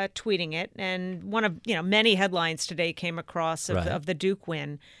about tweeting it, and one of many headlines today came across of the Duke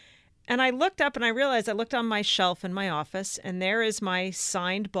win. And I looked up and I realized I looked on my shelf in my office, and there is my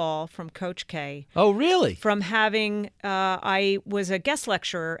signed ball from Coach K. Oh, really? From having, I was a guest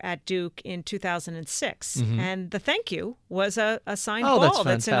lecturer at Duke in 2006. And the thank you was a signed ball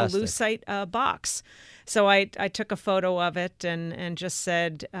that's in a lucite box. So I took a photo of it and just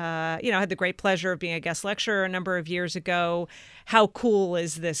said, I had the great pleasure of being a guest lecturer a number of years ago. How cool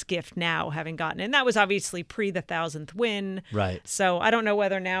is this gift now, having gotten it? And that was obviously pre the 1,000th win. Right. So I don't know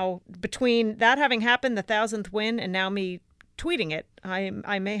whether now, between that having happened, the 1,000th win, and now me tweeting it,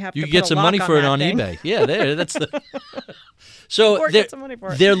 I may have to put get some money for it on thing. eBay. Yeah, that's the... So get some money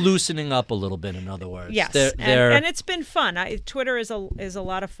for it. They're loosening up a little bit, in other words. Yes, and it's been fun. Twitter is a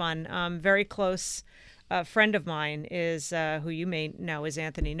lot of fun. Very close. A friend of mine is who you may know is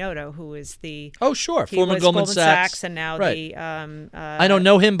Anthony Noto, who is the former Goldman Sachs, and now the I don't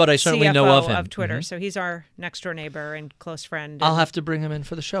know him, but I certainly CFO know of him of Twitter. So he's our next door neighbor and close friend. I'll have to bring him in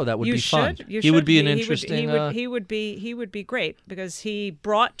for the show. That would be fun. He would be an interesting. He would be great because he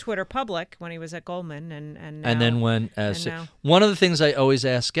brought Twitter public when he was at Goldman, and then when one of the things I always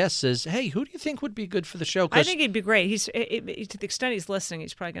ask guests is, hey, who do you think would be good for the show? I think he'd be great. To the extent he's listening,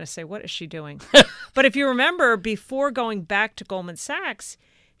 he's probably going to say, "What is she doing?" But if you remember, before going back to Goldman Sachs,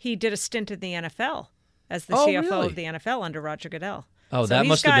 he did a stint in the NFL as the CFO of the NFL under Roger Goodell. Oh, So that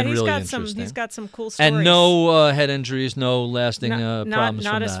must have been really got interesting. He's got some cool stories. And no head injuries, no lasting problems not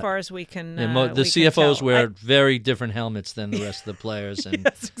from as that. far as we can. The we CFOs can tell. wear very different helmets than the rest of the players, and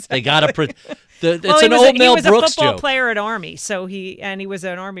Yes, exactly. they got to. It's Well, an old Mel He was Brooks a football joke. player at Army, so he was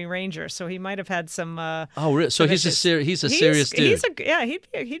an Army Ranger, so he might have had some. Oh, really? So he's a serious dude.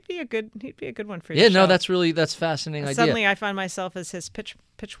 He'd be a good one for you. Yeah, no, that's fascinating idea. Suddenly, I find myself as his pitch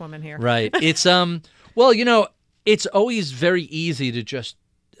woman here. Right. It's well, it's always very easy to just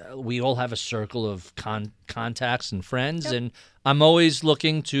we all have a circle of contacts and friends, Yep. and I'm always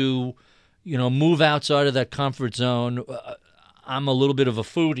looking to, move outside of that comfort zone. I'm a little bit of a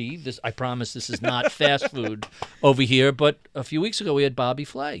foodie. I promise this is not fast food over here. But a few weeks ago, we had Bobby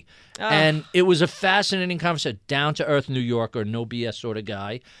Flay. And it was a fascinating conversation. Down-to-earth New Yorker, no BS sort of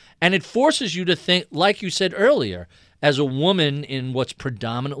guy. And it forces you to think, like you said earlier, as a woman in what's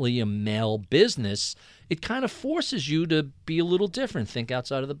predominantly a male business, it kind of forces you to be a little different, think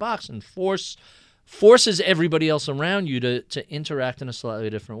outside of the box, and forces everybody else around you to interact in a slightly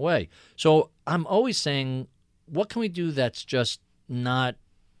different way. So I'm always saying, what can we do that's just not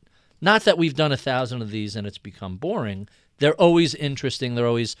that we've done 1,000 of these and it's become boring. They're always interesting. They're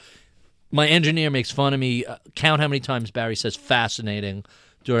always – my engineer makes fun of me. Count how many times Barry says fascinating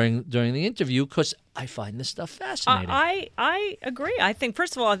during the interview because I find this stuff fascinating. I agree. I think,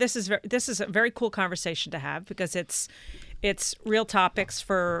 first of all, this is a very cool conversation to have because it's real topics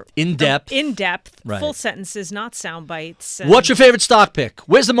for in-depth, right. Full sentences, not sound bites. What's your favorite stock pick?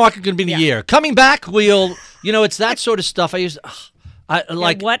 Where's the market going to be in a year? Coming back, it's that sort of stuff.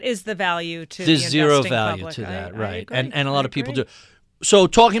 What is the value to there's the zero investing value public? to that, I right? agree. And a lot of people do. So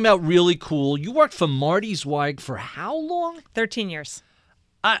talking about really cool, you worked for Marty Zweig for how long? 13 years.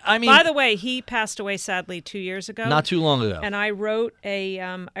 I mean, by the way, he passed away sadly 2 years ago. Not too long ago. And I wrote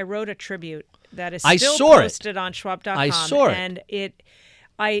a tribute that is I still saw posted on Schwab.com. I saw it. And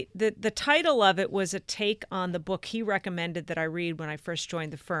the title of it was a take on the book he recommended that I read when I first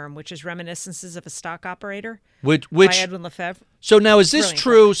joined the firm, which is Reminiscences of a Stock Operator by Edwin Lefebvre. So now is this Brilliant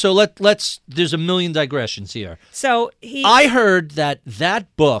true? book. So let's there's a million digressions here. So I heard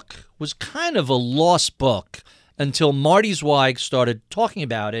that book was kind of a lost book until Marty Zweig started talking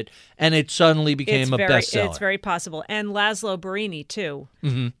about it, and it suddenly became a bestseller. It's very possible. And Laszlo Barini, too.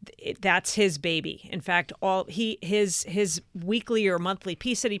 Mm-hmm. That's his baby. In fact, his weekly or monthly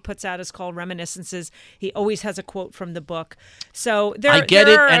piece that he puts out is called Reminiscences. He always has a quote from the book. So there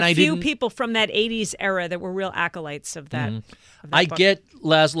are a few people from that 80s era that were real acolytes of that. Mm-hmm. I get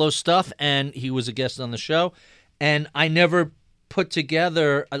Laszlo's stuff, and he was a guest on the show, and I never put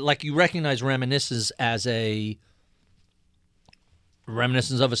together, like you recognize Reminiscences as a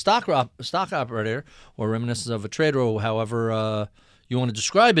reminiscence of a stock operator or reminiscence of a trader or however you want to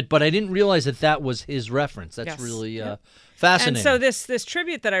describe it, but I didn't realize that was his reference. That's really fascinating. And so this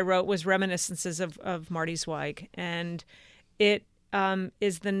tribute that I wrote was Reminiscences of Marty Zweig, and it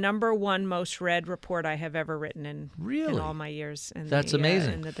is the #1 most read report I have ever written in all my years. That's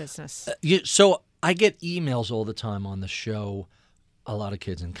amazing. In the business. So I get emails all the time on the show, a lot of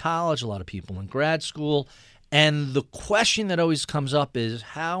kids in college, a lot of people in grad school, and the question that always comes up is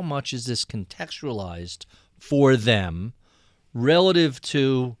how much is this contextualized for them relative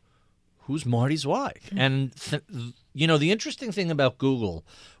to who's Marty Zweig? Mm-hmm. And, the interesting thing about Google,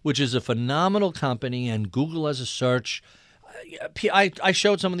 which is a phenomenal company, and Google as a search, I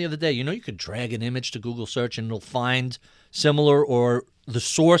showed someone the other day, you could drag an image to Google search and it'll find similar or the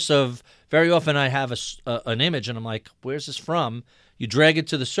source of, very often I have an image and I'm like, where's this from? You drag it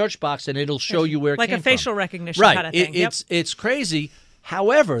to the search box, and it'll show you where it came from. Like a facial recognition right. kind of thing. It's crazy.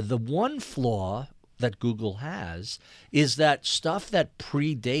 However, the one flaw that Google has is that stuff that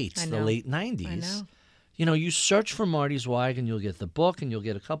predates the late 90s. I know. You search for Marty Zweig, and you'll get the book, and you'll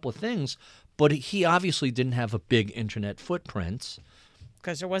get a couple of things, but he obviously didn't have a big internet footprint.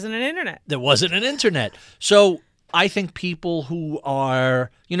 Because there wasn't an internet. There wasn't an internet. So I think people who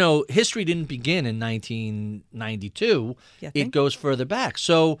are, history didn't begin in 1992. It goes further back.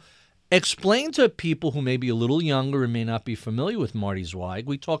 So explain to people who may be a little younger and may not be familiar with Marty Zweig.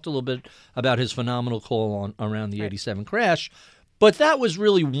 We talked a little bit about his phenomenal call around the 87 crash, but that was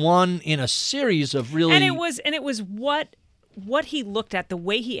really one in a series of really... And it was what he looked at, the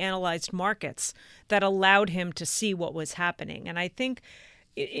way he analyzed markets that allowed him to see what was happening. And I think...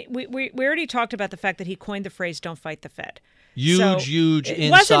 We already talked about the fact that he coined the phrase "Don't fight the Fed." Huge It insight.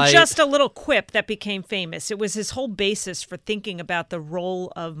 wasn't just a little quip that became famous. It was his whole basis for thinking about the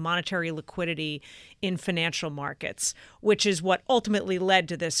role of monetary liquidity in financial markets, which is what ultimately led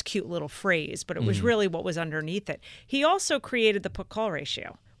to this cute little phrase. But it was really what was underneath it. He also created the put-call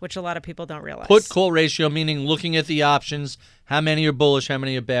ratio, which a lot of people don't realize. Put-call ratio, meaning looking at the options, how many are bullish, how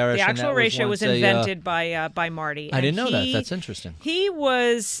many are bearish. The actual ratio was invented by Marty. I didn't know that. That's interesting. He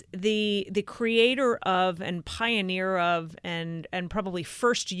was the creator of and pioneer of and probably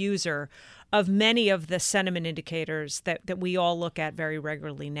first user of many of the sentiment indicators that we all look at very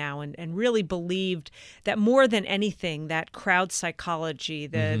regularly now, and really believed that more than anything, that crowd psychology,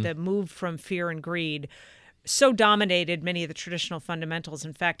 the move from fear and greed, so dominated many of the traditional fundamentals.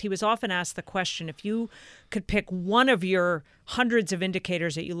 In fact, he was often asked the question, if you could pick one of your hundreds of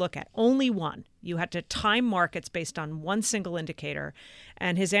indicators that you look at, only one, you had to time markets based on one single indicator,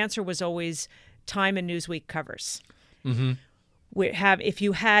 and his answer was always Time and Newsweek covers. Mm-hmm. If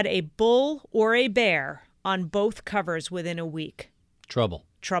you had a bull or a bear on both covers within a week. Trouble.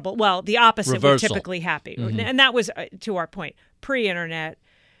 Well, the opposite Reversal. would typically happen. Mm-hmm. And that was, to our point, pre-internet,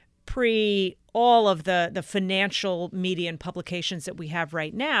 all of the financial media and publications that we have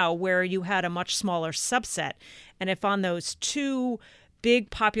right now, where you had a much smaller subset. And if on those two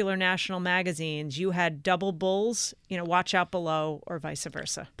big popular national magazines you had double bulls, watch out below, or vice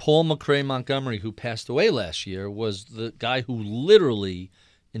versa. Paul McCrae Montgomery, who passed away last year, was the guy who literally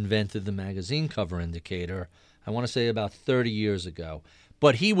invented the magazine cover indicator, I want to say about 30 years ago.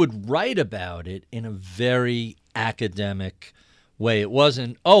 But he would write about it in a very academic way. It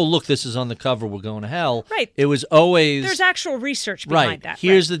wasn't, oh, look, this is on the cover, we're going to hell. Right. It was always... There's actual research behind that.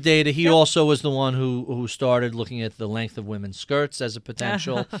 Here's the data. He also was the one who started looking at the length of women's skirts as a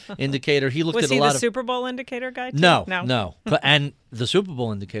potential indicator. He looked was at he a lot the of... Super Bowl indicator guy too? No. And the Super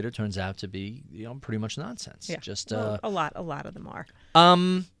Bowl indicator turns out to be pretty much nonsense. Yeah. Just a lot of them are.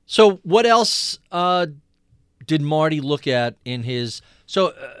 So what else did Marty look at in his...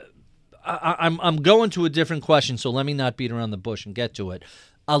 So... I'm going to a different question, so let me not beat around the bush and get to it.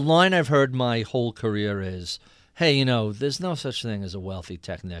 A line I've heard my whole career is, hey, there's no such thing as a wealthy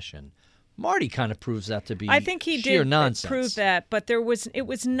technician. Marty kind of proves that to be I think he sheer did nonsense. Prove that, but it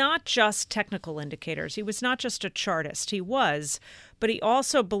was not just technical indicators. He was not just a chartist. He was, but he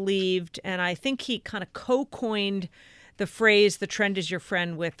also believed, and I think he kind of co-coined the phrase, the trend is your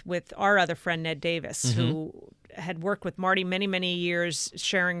friend, with our other friend, Ned Davis, who had worked with Marty many, many years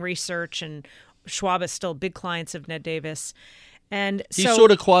sharing research, and Schwab is still big clients of Ned Davis. And he's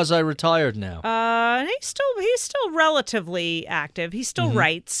sort of quasi-retired now. And he's still relatively active. He still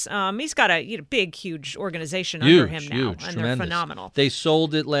writes. He's got a big, huge organization under him now, and tremendous. they're phenomenal. They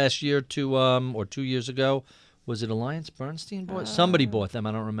sold it last year to, or 2 years ago. Was it Alliance Bernstein bought? Somebody bought them.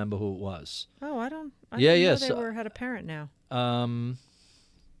 I don't remember who it was. Oh, I don't know they had a parent now.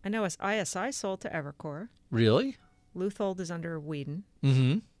 I know ISI sold to Evercore. Really? Luthold is under Whedon.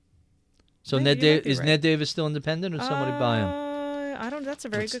 Mm-hmm. So Ned Davis still independent, or somebody buy him? I don't. That's a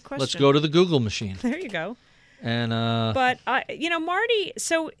very good question. Let's go to the Google machine. There you go. And but Marty.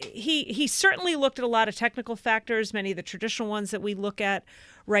 So he certainly looked at a lot of technical factors, many of the traditional ones that we look at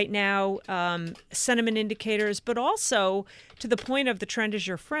right now, sentiment indicators, but also to the point of the trend is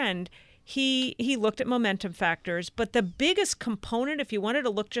your friend. He looked at momentum factors, but the biggest component, if you wanted to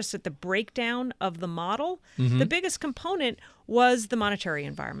look just at the breakdown of the model, the biggest component was the monetary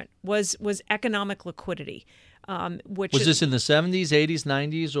environment, was economic liquidity. Which was this in the 70s, 80s,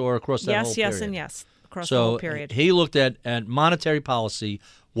 90s, or across that whole period? Yes, and yes, across the whole period. He looked at monetary policy,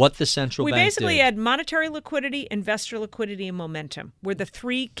 what the central bank did. We basically had monetary liquidity, investor liquidity, and momentum were the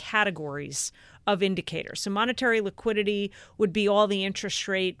three categories of indicators. So monetary liquidity would be all the interest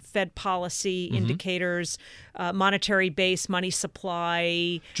rate, Fed policy indicators, monetary base, money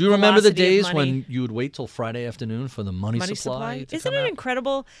supply. Do you remember the days when you would wait till Friday afternoon for the money supply to Isn't come it out?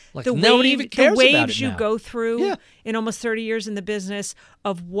 incredible? Like the nobody even cares the about waves it now. you go through Yeah. in almost 30 years in the business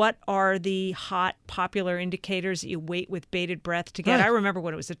of what are the hot, popular indicators that you wait with bated breath to get. Right. I remember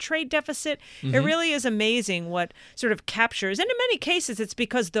when it was a trade deficit. It really is amazing what sort of captures. And in many cases, it's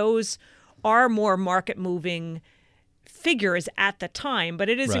because those are more market-moving figures at the time, but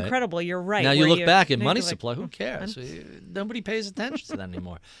it is incredible. You're right. Now you look back at money supply, who cares? Nobody pays attention to that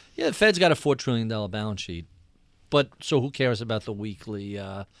anymore. Yeah, the Fed's got a $4 trillion balance sheet, but so who cares about the weekly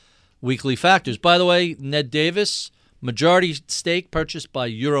factors? By the way, Ned Davis, majority stake purchased by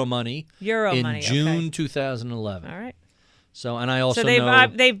Euromoney in June 2011. All right. So, and I also know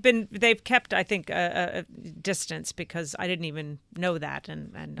they've kept, I think, a distance, because I didn't even know that,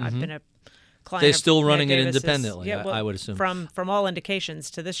 and I've been a client. They're still running Ned it Davis's, independently, I would assume. From all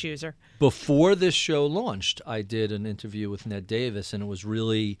indications to this user. Before this show launched, I did an interview with Ned Davis, and it was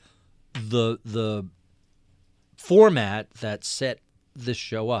really the format that set this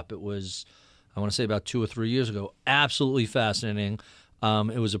show up. It was, I want to say, about 2 or 3 years ago. Absolutely fascinating.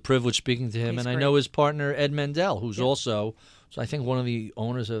 It was a privilege speaking to him, He's and great. I know his partner, Ed Mendel, who's also So I think one of the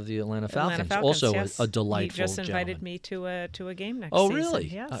owners of the Atlanta Falcons also yes. a delightful He just invited gentleman. me to a game next Oh, season. really?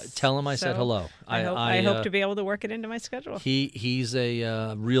 Yes. Tell him I said hello. I hope to be able to work it into my schedule. He's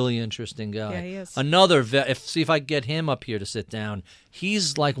a really interesting guy. Yeah, he is. Another, see if I can get him up here to sit down.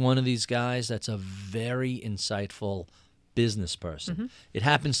 He's like one of these guys that's a very insightful business person. Mm-hmm. It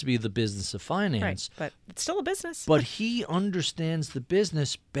happens to be the business of finance. Right, but it's still a business. But he understands the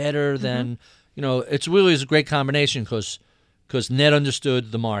business better than, it's really a great combination because Ned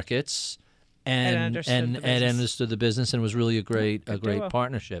understood the markets and Ed understood the business, and it was really a great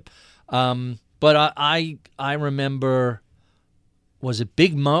partnership. But I remember, was it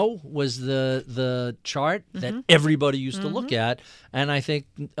Big Mo was the chart that everybody used to look at, and I think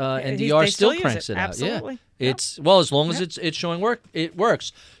NDR still cranks it out. Absolutely. Yeah. It's as long as it's showing work, it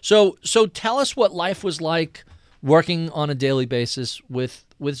works. So tell us what life was like working on a daily basis with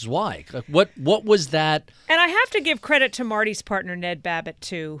Zweig. Like what was that? And I have to give credit to Marty's partner Ned Babbitt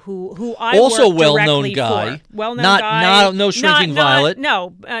too, who I also worked well-known directly guy, for. Well-known guy, no Shrinking Violet.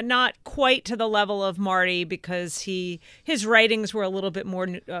 Not quite to the level of Marty because his writings were a little bit more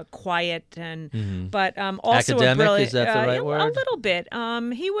quiet but also academic. Is that the right word? A little bit.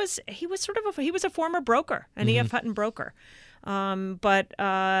 He was a former broker, an E.F. Hutton broker. But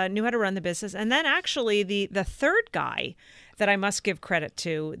knew how to run the business. And then actually the third guy that I must give credit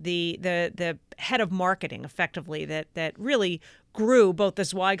to, the head of marketing, effectively, that really grew both the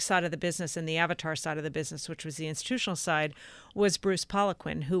Zweig side of the business and the Avatar side of the business, which was the institutional side, was Bruce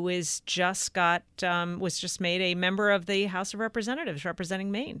Poliquin, who was just made a member of the House of Representatives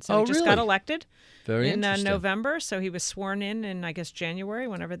representing Maine. So he just got elected in November. So he was sworn in I guess, January,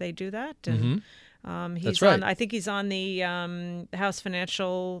 whenever they do that. And That's right. I think he's on the House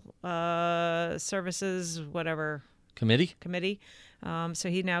Financial Services, whatever committee. So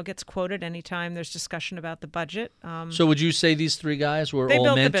he now gets quoted anytime there's discussion about the budget. So would you say these three guys were they all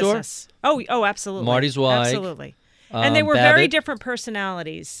built mentors? The business. Oh, absolutely. Marty Zweig, absolutely, and they were Babbitt. very different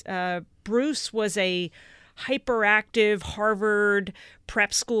personalities. Bruce was a hyperactive Harvard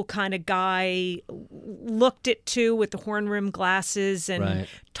prep school kind of guy, looked it too with the horn rim glasses and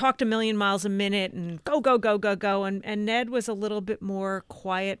talked a million miles a minute and go. And Ned was a little bit more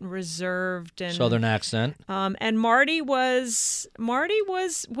quiet and reserved and Southern accent. And Marty was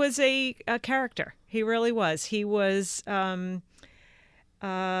a character. He really was. He was. Many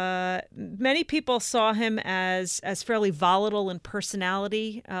people saw him as fairly volatile in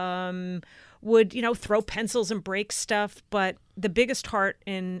personality. Would throw pencils and break stuff, but the biggest heart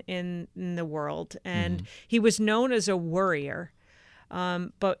in the world, and he was known as a worrier.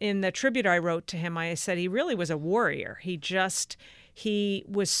 But in the tribute I wrote to him, I said he really was a warrior. He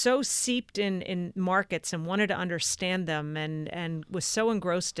was so seeped in markets and wanted to understand them, and was so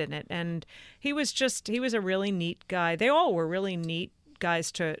engrossed in it. And he was a really neat guy. They all were really neat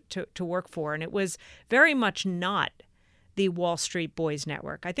guys to work for, and it was very much not the Wall Street Boys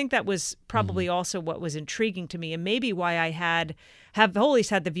Network. I think that was probably also what was intriguing to me, and maybe why I have always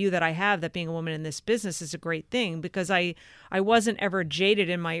had the view that I have, that being a woman in this business is a great thing, because I wasn't ever jaded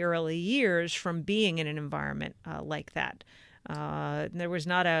in my early years from being in an environment like that. There was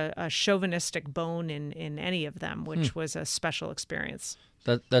not a chauvinistic bone in any of them, which was a special experience.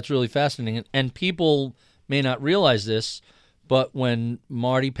 That's really fascinating, and people may not realize this, but when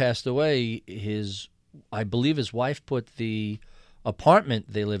Marty passed away, I believe his wife put the apartment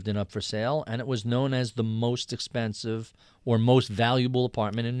they lived in up for sale, and it was known as the most expensive or most valuable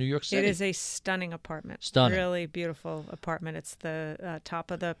apartment in New York City. It is a stunning apartment. Stunning. Really beautiful apartment. It's the top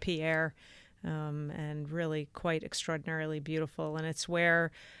of the Pierre, and really quite extraordinarily beautiful. And it's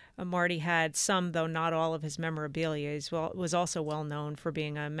where Marty had some, though not all, of his memorabilia. He was also well known for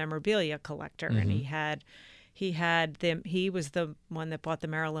being a memorabilia collector, and he was the one that bought the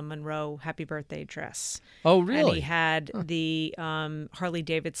Marilyn Monroe Happy Birthday dress. Oh, really? And he had the Harley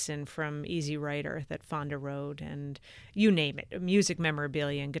Davidson from Easy Rider that Fonda rode, and you name it, music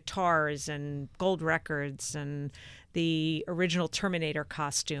memorabilia and guitars and gold records and the original Terminator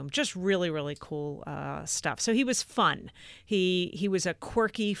costume. Just really, really cool stuff. So he was fun. He was a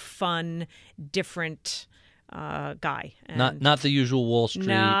quirky, fun, different guy. And not the usual Wall Street.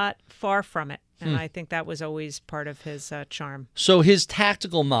 Not far from it. And I think that was always part of his charm. So his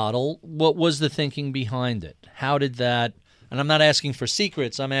tactical model, what was the thinking behind it? How did that, and I'm not asking for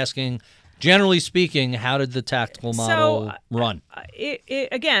secrets, I'm asking, generally speaking, how did the tactical model run?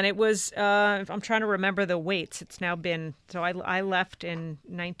 It was, I'm trying to remember the weights. It's now been, so I left in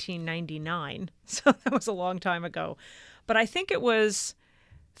 1999, so that was a long time ago. But I think it was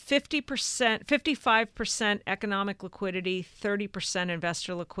 50%, 55% economic liquidity, 30%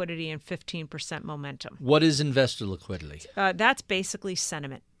 investor liquidity, and 15% momentum. What is investor liquidity? That's basically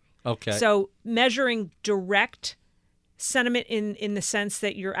sentiment. Okay. So measuring direct sentiment in the sense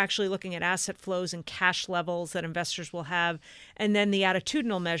that you're actually looking at asset flows and cash levels that investors will have, and then the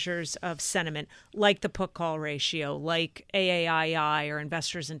attitudinal measures of sentiment, like the put-call ratio, like AAII or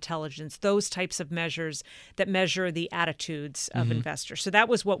investors' intelligence, those types of measures that measure the attitudes of investors. So that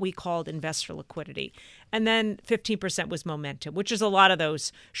was what we called investor liquidity. And then 15% was momentum, which is a lot of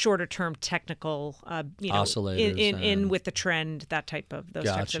those shorter-term technical, oscillators in with the trend, that type of those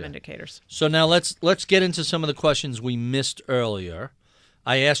types of Gotcha. indicators. So now let's get into some of the questions we missed earlier.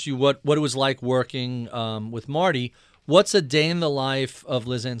 I asked you what it was like working with Marty. What's a day in the life of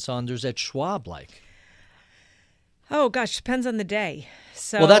Liz Ann Sonders at Schwab like? Oh, gosh, depends on the day.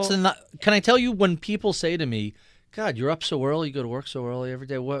 So, Well, that's can I tell you, when people say to me, God, you're up so early, you go to work so early every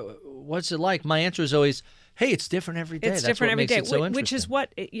day, what's it like? My answer is always, hey, it's different every day. It's That's different what every makes day, it so which is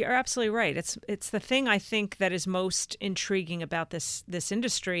interesting. you're absolutely right. It's the thing I think that is most intriguing about this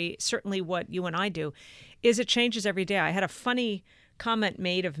industry, certainly what you and I do, is it changes every day. I had a funny comment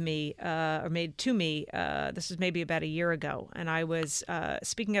made to me, this was maybe about a year ago, and I was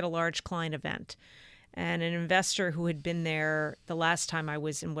speaking at a large client event. And an investor who had been there the last time I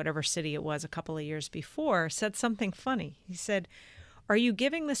was in whatever city it was a couple of years before said something funny. He said, "Are you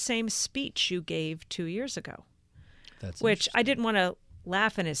giving the same speech you gave 2 years ago?" Which I didn't want to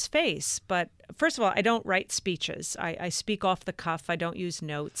laugh in his face. But first of all, I don't write speeches. I speak off the cuff. I don't use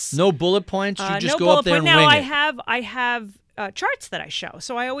notes. No bullet points? You just no go bullet up there point. and Now, wing it? I have charts that I show.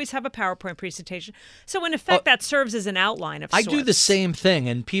 So I always have a PowerPoint presentation. So in effect, that serves as an outline of sorts. I do the same thing,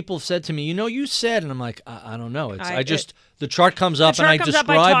 and people said to me, you said, and I'm like, I don't know. The chart comes up, and I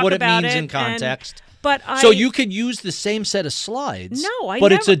describe what it means in context. So you could use the same set of slides. No,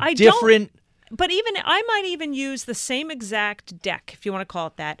 but it's a different. But I might even use the same exact deck, if you want to call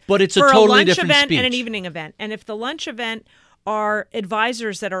it that. But it's a for totally lunch different event speech. and an evening event. And if the lunch event are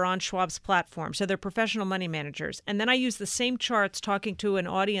advisors that are on Schwab's platform, so they're professional money managers, and then I use the same charts talking to an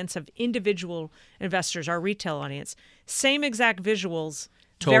audience of individual investors, our retail audience, same exact visuals,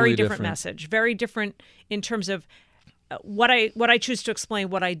 Totally very different different. message, very different in terms of what I choose to explain,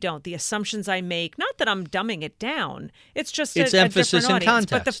 what I don't, the assumptions I make. Not that I'm dumbing it down. It's just It's a emphasis different and audience.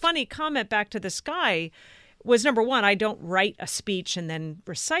 But the context. funny comment back to this guy was, number one, I don't write a speech and then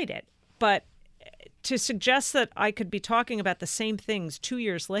recite it. But to suggest that I could be talking about the same things 2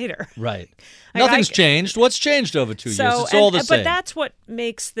 years later. Right. Nothing's changed. What's changed over 2 years? It's all the same. But that's what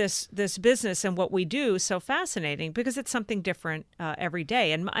makes this business and what we do so fascinating, because it's something different every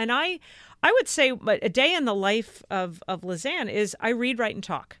day. And I would say a day in the life of Liz Ann is I read, write, and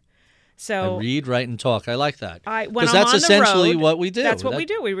talk. So I read, write, and talk. I like that. When Because I'm that's on the essentially road, what we do. That's what we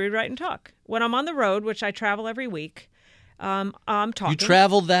do. We read, write, and talk. When I'm on the road, which I travel every week, I'm talking. You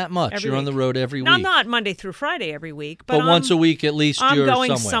travel that much. every You're on week. the road every Now, week. not Monday through Friday every week, but once a week at least I'm you're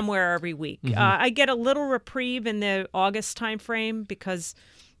going somewhere. every week. I get a little reprieve in the August timeframe because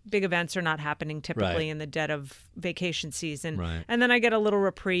big events are not happening typically Right. in the dead of vacation season. Right. And then I get a little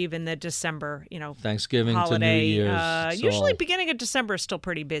reprieve in the December, Thanksgiving holiday. to New Year's. It's Usually all- beginning of December is still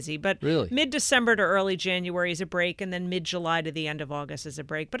pretty busy, but Really? mid-December to early January is a break, and then mid-July to the end of August is a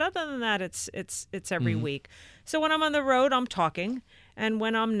break. But other than that, it's every Mm-hmm. week. So when I'm on the road, I'm talking, and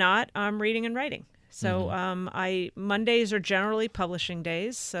when I'm not, I'm reading and writing. So Mm-hmm. Mondays are generally publishing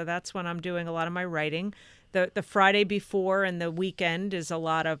days, so that's when I'm doing a lot of my writing. The Friday before and the weekend is a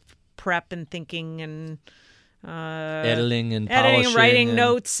lot of prep and thinking and editing and writing polishing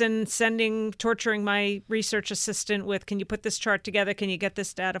notes and torturing my research assistant with, can you put this chart together? Can you get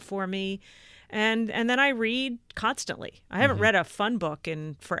this data for me? And then I read constantly. I haven't read a fun book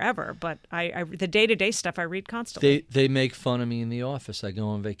in forever, but I the day-to-day stuff I read constantly. They make fun of me in the office. I go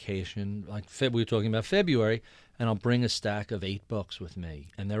on vacation, like we were talking about February, and I'll bring a stack of 8 books with me,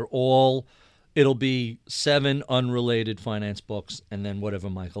 and it'll be 7 unrelated finance books, and then whatever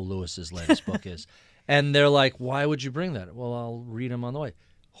Michael Lewis's latest book is. And they're like, why would you bring that? Well, I'll read them on the way.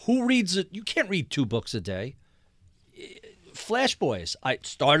 Who reads it? You can't read 2 books a day. Flash Boys. I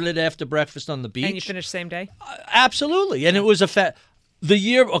started it after breakfast on the beach. And you finish same day? Absolutely. And it was a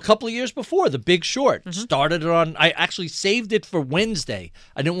couple of years before, The Big Short. Started it on, I actually saved it for Wednesday.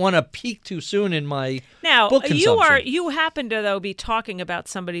 I didn't want to peak too soon in my book consumption. You happen to, though, be talking about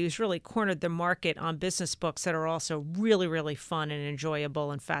somebody who's really cornered the market on business books that are also really, really fun and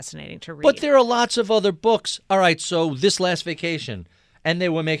enjoyable and fascinating to read. But there are lots of other books. All right, so this last vacation, and they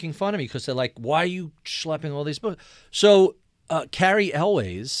were making fun of me because they're like, why are you schlepping all these books? So Carrie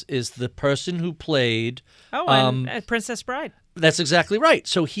Elways is the person who played Princess Bride. That's exactly right.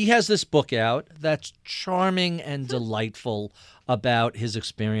 So he has this book out that's charming and delightful about his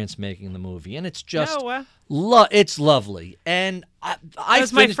experience making the movie, and it's just it's lovely. And I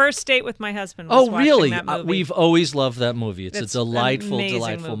was my first date with my husband. Was oh, really? That movie. We've always loved that movie. It's a delightful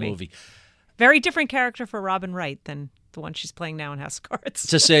movie. Very different character for Robin Wright than the one she's playing now in House of Cards,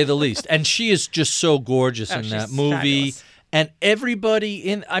 to say the least. And she is just so gorgeous in that movie. Fabulous. And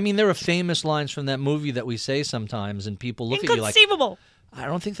everybody there are famous lines from that movie that we say sometimes, and people look at you like, inconceivable. I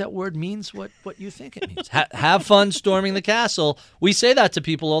don't think that word means what you think it means. Have fun storming the castle. We say that to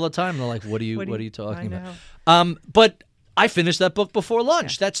people all the time. They're like, what are you talking about? But I finished that book before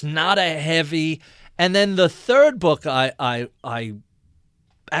lunch. Yeah. That's not a heavy. And then the third book, I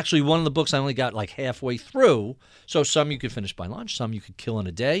actually, one of the books I only got like halfway through. So some you could finish by lunch, some you could kill in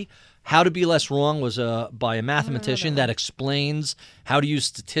a day. How to Be Less Wrong was by a mathematician that explains how to use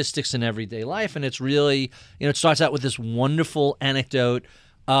statistics in everyday life. And it's really, it starts out with this wonderful anecdote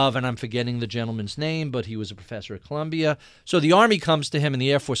of, and I'm forgetting the gentleman's name, but he was a professor at Columbia. So the Army comes to him and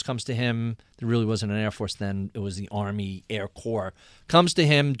the Air Force comes to him. There really wasn't an Air Force then. It was the Army Air Corps. Comes to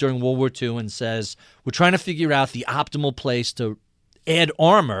him during World War II and says, we're trying to figure out the optimal place to add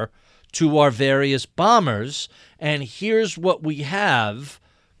armor to our various bombers. And here's what we have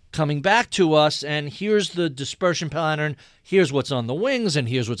coming back to us, and here's the dispersion pattern, here's what's on the wings, and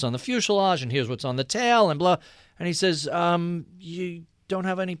here's what's on the fuselage, and here's what's on the tail, and blah. And he says, you don't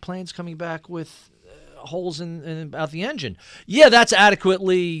have any planes coming back with holes in out the engine. Yeah, that's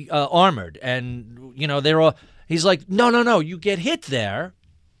adequately armored. And, they're all, he's like, no, you get hit there,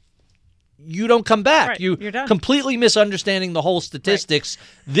 you don't come back. Right, you're done. Completely misunderstanding the whole statistics.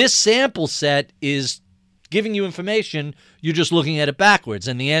 Right. This sample set is giving you information, you're just looking at it backwards.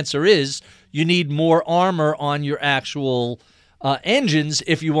 And the answer is you need more armor on your actual engines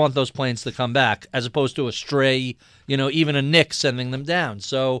if you want those planes to come back, as opposed to a stray, even a nick sending them down.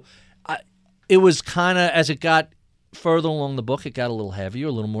 So it was kind of, as it got further along the book, it got a little heavier,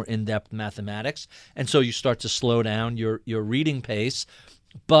 a little more in-depth mathematics. And so you start to slow down your reading pace.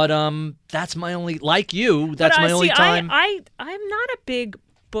 But that's my only, like you, that's my only time. I'm not a big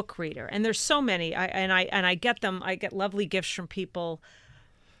book reader, and there's so many. I get them. I get lovely gifts from people.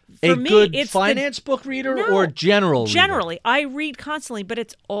 For me, good finance book reader or general reader? Generally, I read constantly, but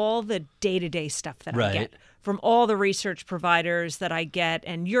it's all the day-to-day stuff that I get from all the research providers that I get,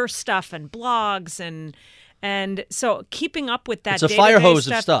 and your stuff and blogs and so keeping up with that. It's a fire hose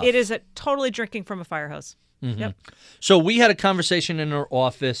of stuff. It is totally drinking from a fire hose. Mm-hmm. Yep. So we had a conversation in our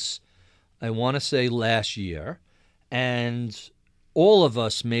office, I want to say last year, and all of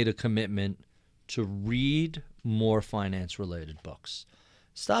us made a commitment to read more finance-related books.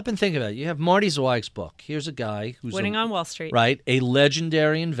 Stop and think about it. You have Marty Zweig's book. Here's a guy who's Winning on Wall Street. Right, a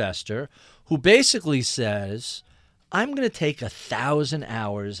legendary investor who basically says, I'm going to take 1,000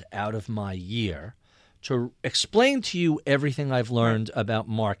 hours out of my year to explain to you everything I've learned about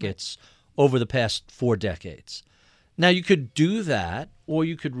markets over the past 4 decades. Now, you could do that, or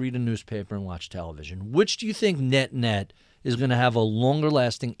you could read a newspaper and watch television. Which do you think net is going to have a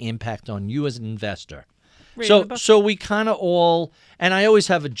longer-lasting impact on you as an investor? So we kind of all, and I always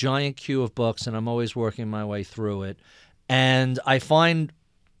have a giant queue of books, and I'm always working my way through it. And I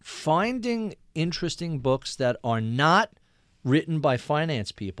finding interesting books that are not written by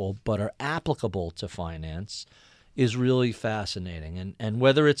finance people but are applicable to finance is really fascinating. And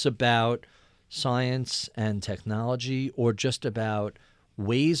whether it's about science and technology or just about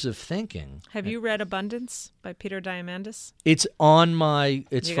ways of thinking. Have you read Abundance by Peter Diamandis? It's on my.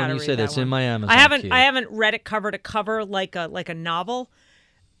 It's funny you say that. It's in my Amazon. I haven't read it cover to cover like a novel.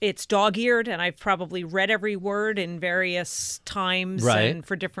 It's dog-eared, and I've probably read every word in various times and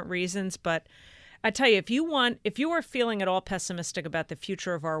for different reasons. But I tell you, if you are feeling at all pessimistic about the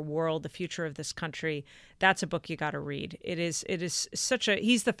future of our world, the future of this country, that's a book you got to read. It is such a.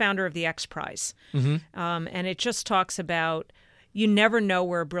 He's the founder of the X Prize, and it just talks about. You never know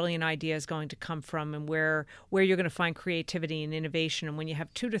where a brilliant idea is going to come from and where you're going to find creativity and innovation. And when you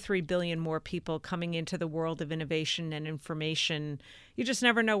have 2 to 3 billion more people coming into the world of innovation and information, you just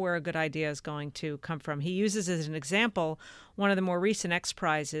never know where a good idea is going to come from. He uses as an example, one of the more recent X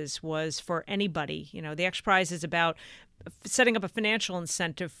Prizes was for anybody. The X Prize is about setting up a financial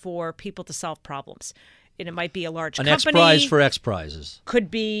incentive for people to solve problems. And it might be a large company. An X Prize for X Prizes.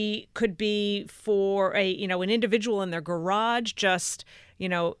 Could be for an individual in their garage. Just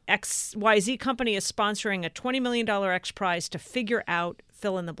XYZ company is sponsoring a $20 million X Prize to figure out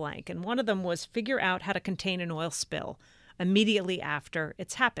fill in the blank, and one of them was figure out how to contain an oil spill immediately after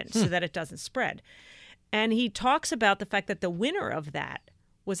it's happened, so that it doesn't spread. And he talks about the fact that the winner of that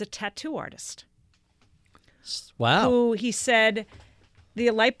was a tattoo artist Wow. Who he said the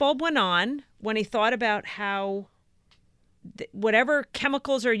light bulb went on when he thought about how whatever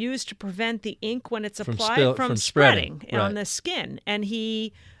chemicals are used to prevent the ink when it's applied from spreading on the skin. And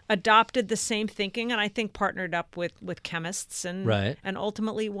he adopted the same thinking, and I think partnered up with chemists and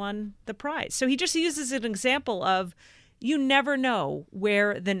ultimately won the prize. So he just uses an example of you never know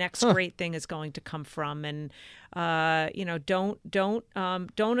where the next great thing is going to come from, and don't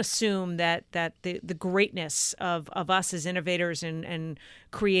assume that the greatness of us as innovators and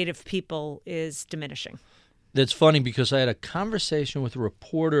creative people is diminishing. That's funny because I had a conversation with a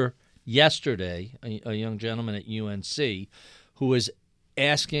reporter yesterday, a young gentleman at UNC, who was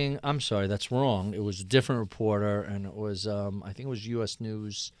asking, I'm sorry, that's wrong. It was a different reporter, and it was, I think it was U.S.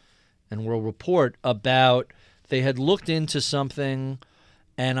 News and World Report, about they had looked into something,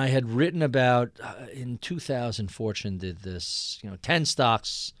 and I had written about, in 2000, Fortune did this, 10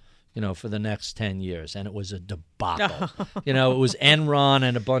 stocks, for the next 10 years, and it was a debacle. It was Enron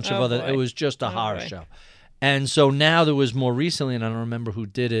and a bunch of other, it was just a horror show. And so now there was more recently, and I don't remember who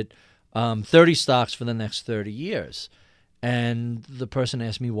did it, 30 stocks for the next 30 years. And the person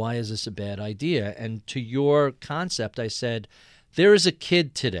asked me, why is this a bad idea? And to your concept, I said, there is a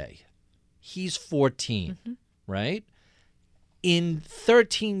kid today. He's 14, right? In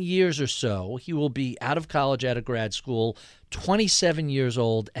 13 years or so, he will be out of college, out of grad school, 27 years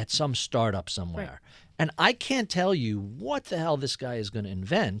old at some startup somewhere. Right. And I can't tell you what the hell this guy is going to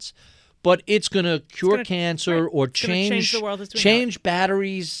invent, but it's going to cure cancer or change the world change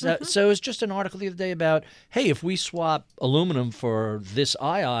batteries. So it was just an article the other day about, hey, if we swap aluminum for this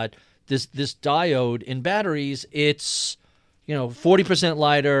iod, this diode in batteries, it's 40%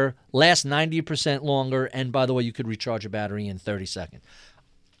 lighter, lasts 90% longer, and by the way, you could recharge a battery in 30 seconds.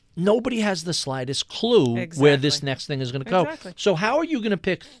 Nobody has the slightest clue where this next thing is going to go. So how are you going to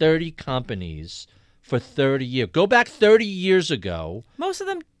pick 30 companies for 30 years? Go back 30 years ago. Most of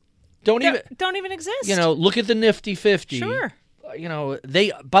them don't even exist. Look at the Nifty 50. Sure.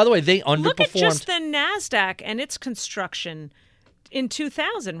 They, by the way, they underperformed. Look at just the NASDAQ and its construction in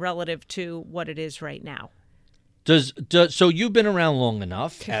 2000 relative to what it is right now. So you've been around long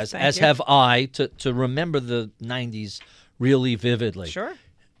enough, as have I, to remember the 90s really vividly. Sure.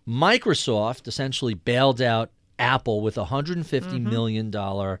 Microsoft essentially bailed out Apple with a $150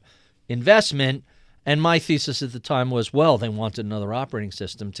 million investment. And my thesis at the time was, well, they wanted another operating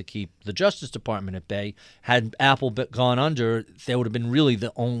system to keep the Justice Department at bay. Had Apple gone under, they would have been really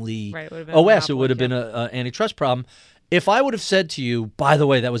the only OS. It would have been an antitrust problem. If I would have said to you, by the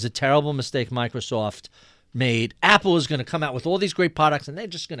way, that was a terrible mistake Microsoft made. Apple is going to come out with all these great products, and they're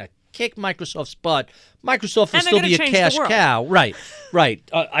just going to kick Microsoft's butt. Microsoft will still be a cash cow. Right.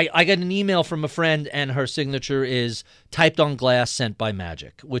 I got an email from a friend, and her signature is typed on glass, sent by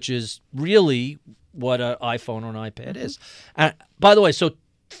magic, which is really what an iPhone or an iPad is. By the way, so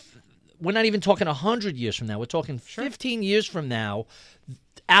we're not even talking 100 years from now. We're talking 15 years from now.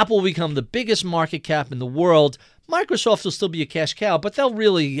 Apple will become the biggest market cap in the world. Microsoft will still be a cash cow, but they'll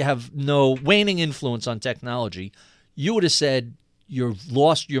really have no waning influence on technology. You would have said you've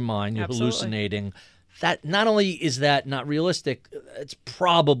lost your mind, you're hallucinating. That not only is that not realistic, it's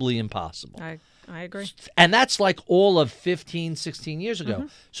probably impossible. I agree. And that's like all of 15, 16 years ago.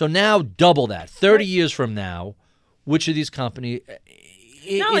 So now double that. 30 years from now, which of these companies...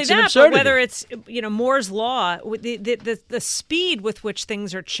 Not only that, but whether it's Moore's Law, the speed with which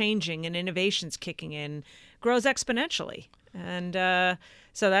things are changing and innovations kicking in grows exponentially. And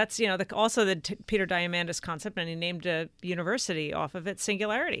so that's also the Peter Diamandis concept, and he named a university off of it,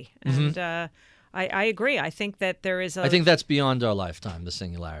 Singularity. And I agree. I think that there is I think that's beyond our lifetime, the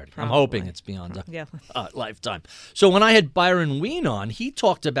singularity. Probably. I'm hoping it's beyond our lifetime. So when I had Byron Wien on, he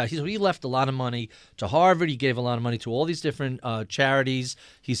talked about, he left a lot of money to Harvard. He gave a lot of money to all these different charities.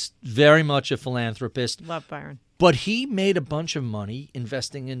 He's very much a philanthropist. Love Byron. But he made a bunch of money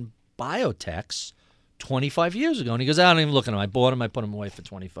investing in biotechs 25 years ago. And he goes, I don't even look at them. I bought them. I put them away for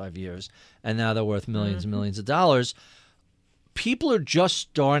 25 years. And now they're worth millions and millions of dollars. People are just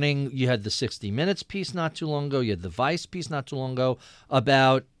starting. You had the 60 Minutes piece not too long ago. You had the Vice piece not too long ago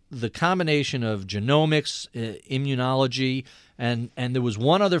about the combination of genomics, immunology, and there was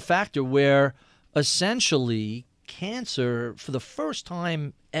one other factor where essentially cancer, for the first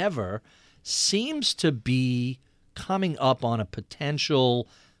time ever, seems to be coming up on a potential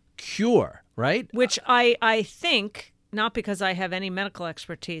cure, right? Which I think, not because I have any medical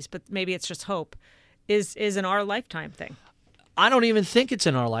expertise, but maybe it's just hope, is an our lifetime thing. I don't even think it's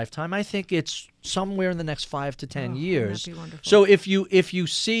in our lifetime. I think it's somewhere in the next 5 to 10 years. That'd be wonderful. So if you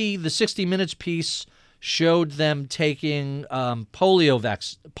see the 60 Minutes piece, showed them taking polio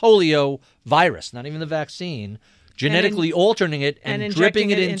virus, not even the vaccine, genetically altering it and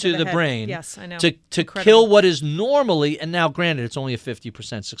dripping it into the brain. Yes, I know. To kill what is normally, and now granted, it's only a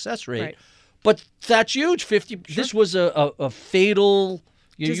 50% success rate, Right. but that's huge. 50. Sure. This was a fatal.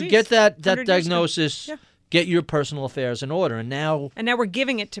 You get that diagnosis. Yeah. Get your personal affairs in order, and now we're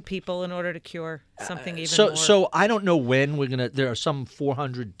giving it to people in order to cure something even more. So I don't know when we're gonna. There are some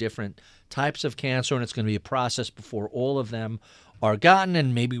 400 different types of cancer, and it's going to be a process before all of them are gotten,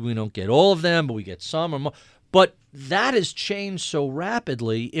 and maybe we don't get all of them, but we get some or more. But that has changed so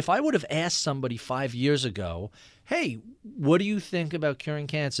rapidly. If I would have asked somebody 5 years ago, hey, what do you think about curing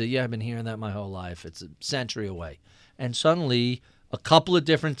cancer? Yeah, I've been hearing that my whole life. It's a century away. And suddenly, a couple of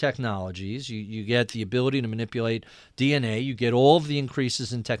different technologies. You get the ability to manipulate DNA. You get all of the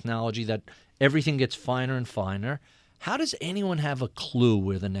increases in technology that everything gets finer and finer. How does anyone have a clue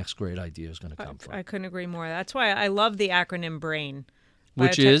where the next great idea is going to come from? I couldn't agree more. That's why I love the acronym BRAIN.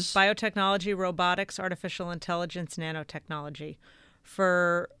 Which is? Biotechnology, Robotics, Artificial Intelligence, Nanotechnology.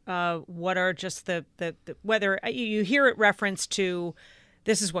 For what are just the whether you hear it referenced to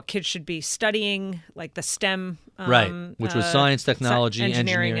this is what kids should be studying, like the STEM. Right, which was science, technology,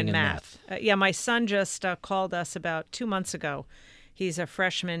 engineering and math. My son just called us about 2 months ago. He's a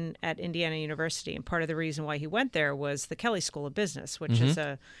freshman at Indiana University, and part of the reason why he went there was the Kelley School of Business, which is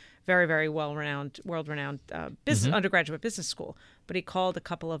a very, very world-renowned business undergraduate business school. But he called a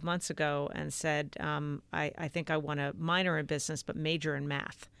couple of months ago and said, I think I want to minor in business but major in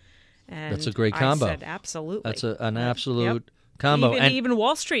math. And that's a great combo. I said, absolutely. That's an absolute combo. Even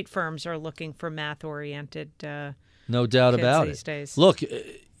Wall Street firms are looking for math-oriented no doubt about these it. Days. Look,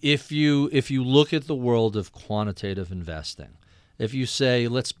 if you look at the world of quantitative investing, if you say,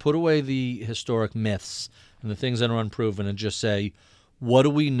 let's put away the historic myths and the things that are unproven and just say, what do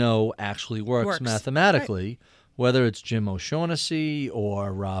we know actually works mathematically, right. Whether it's Jim O'Shaughnessy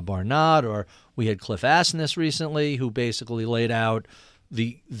or Rob Arnott, or we had Cliff Asness recently who basically laid out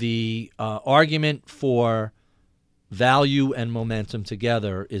the argument for value and momentum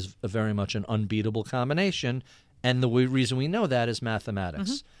together is very much an unbeatable combination. And the reason we know that is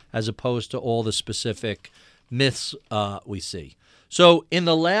mathematics, as opposed to all the specific myths we see. So in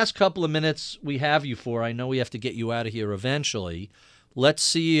the last couple of minutes we have you for, I know we have to get you out of here eventually. Let's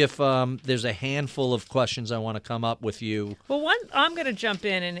see if there's a handful of questions I want to come up with you. Well, I'm going to jump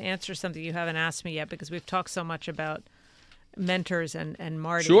in and answer something you haven't asked me yet because we've talked so much about mentors and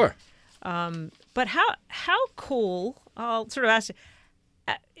Marty. Sure. But how cool, I'll sort of ask you,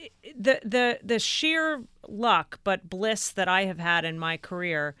 the sheer luck but bliss that I have had in my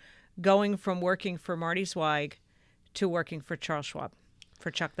career going from working for Marty Zweig to working for Charles Schwab,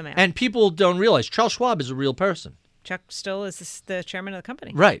 for Chuck the Man. And people don't realize Charles Schwab is a real person. Chuck still is the chairman of the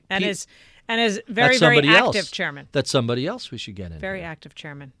company. Right. And is very, very active chairman. That's somebody else we should get in. Very active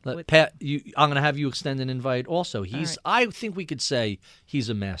chairman. Pat, I'm going to have you extend an invite also. Right. I think we could say he's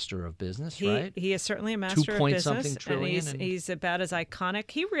a master of business, right? He is certainly a master of business. 2-point-something trillion. And he's about as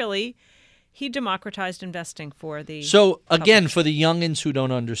iconic. He democratized investing for the So, again, for the youngins who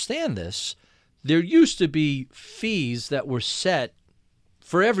don't understand this, there used to be fees that were set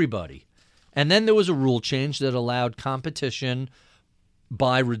for everybody. And then there was a rule change that allowed competition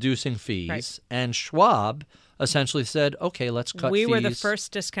by reducing fees. Right. And Schwab essentially said, okay, let's cut fees. We were the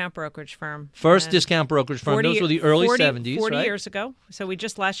first discount brokerage firm. First discount brokerage firm. Those were the early 70s, 40 right? years ago. So we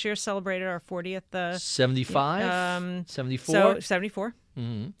just last year celebrated our 40th. 75? 74? So 74.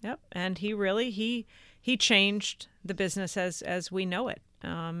 Mm-hmm. Yep. And he changed the business as we know it,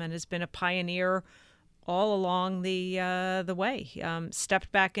 and has been a pioneer all along the way.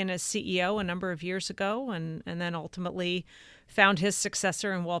 Stepped back in as CEO a number of years ago, and then ultimately found his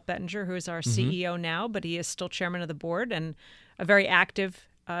successor in Walt Bettinger, who is our CEO now, but he is still chairman of the board and a very active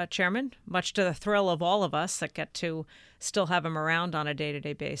chairman, much to the thrill of all of us that get to still have him around on a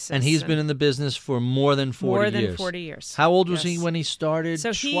day-to-day basis. And he's been in the business for more than 40 years. More than 40 years. How old was he when he started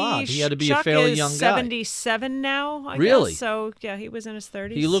Schwab? He had to be Chuck a fairly young guy. 77 now, I really? guess. So, yeah, he was in his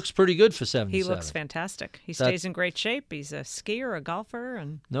 30s. He looks pretty good for 77. He looks fantastic. He stays in great shape. He's a skier, a golfer.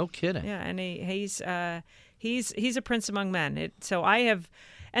 And no kidding. Yeah, and he's a prince among men. So I have...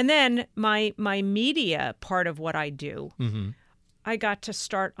 And then my media part of what I do... I got to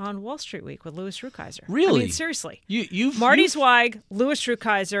start on Wall Street Week with Louis Rukeyser. Really? I mean, seriously. Marty Zweig, Louis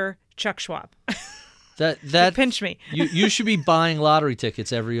Rukeyser, Chuck Schwab. That pinch me. you should be buying lottery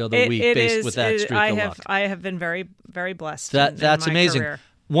tickets every other week with that streak of luck. I have been very, very blessed. That's in my amazing. Career.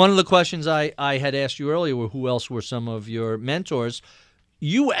 One of the questions I had asked you earlier were who else were some of your mentors.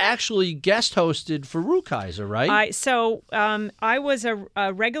 you actually guest hosted for Rukeyser, right? I was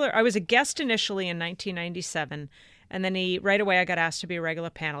I was a guest initially in 1997, and then right away I got asked to be a regular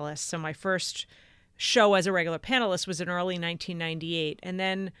panelist. So my first show as a regular panelist was in early 1998, and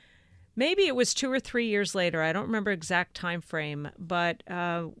then maybe it was 2 or 3 years later. I don't remember exact time frame, but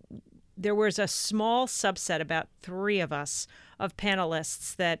there was a small subset, about 3 of us, of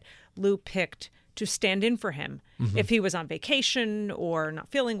panelists that Lou picked to stand in for him if he was on vacation or not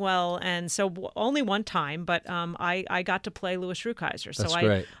feeling well. And so only one time, but I got to play Louis Rukeyser. So That's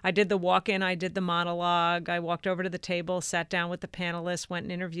great. I did the walk-in, I did the monologue, I walked over to the table, sat down with the panelists, went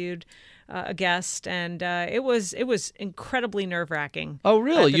and interviewed a guest, and it was incredibly nerve-wracking. Oh,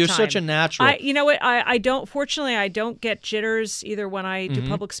 really? You're time. such a natural. You know what? Fortunately, I don't get jitters either when I do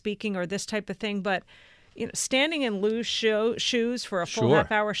public speaking or this type of thing, but standing in Lou's shoes for a full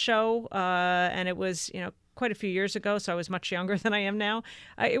half-hour show, and it was, quite a few years ago, so I was much younger than I am now.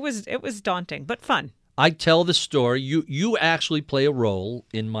 It was daunting, but fun. I tell the story. You actually play a role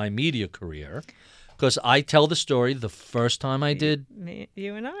in my media career, because I tell the story the first time I did.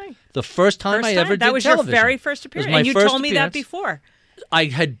 You and I. The first time I ever did television. That was your very first appearance, and you told me that before. I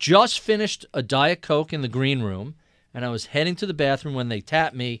had just finished a Diet Coke in the green room, and I was heading to the bathroom when they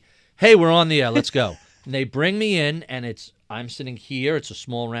tapped me. Hey, we're on the air. Let's go. And they bring me in, and I'm sitting here. It's a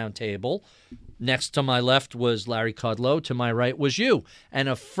small round table. Next to my left was Larry Kudlow. To my right was you. And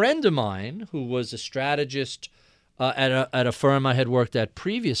a friend of mine who was a strategist at a firm I had worked at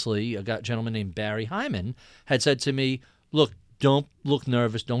previously, a gentleman named Barry Hyman, had said to me, look, don't look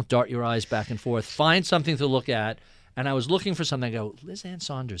nervous. Don't dart your eyes back and forth. Find something to look at. And I was looking for something. I go, Liz Ann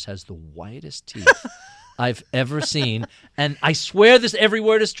Sonders has the whitest teeth I've ever seen. And I swear every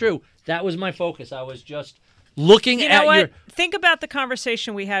word is true. That was my focus. I was just looking at your... Think about the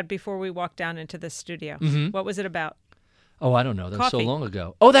conversation we had before we walked down into the studio. What was it about? Oh, I don't know. That was so Coffee. long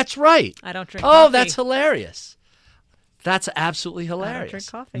ago. Oh, that's right. I don't drink coffee. Oh, that's hilarious. That's absolutely hilarious. I don't drink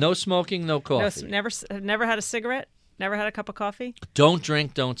coffee. No smoking, no coffee. Never had a cigarette? Never had a cup of coffee? Don't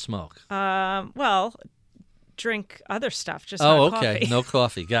drink, don't smoke. Well, drink other stuff, just not okay. coffee. No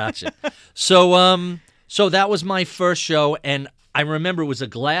coffee. Gotcha. So that was my first show, and I remember it was a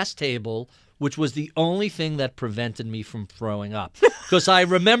glass table, which was the only thing that prevented me from throwing up. Because I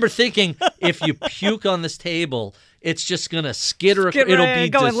remember thinking, if you puke on this table, it's just going to skitter. It'll be go in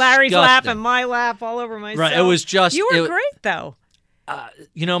disgusting. Larry's lap and my lap all over myself. Right. It was just... You were great, though.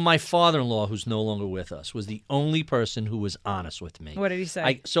 My father-in-law, who's no longer with us, was the only person who was honest with me. What did he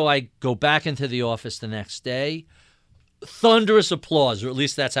say? So I go back into the office the next day. Thunderous applause, or at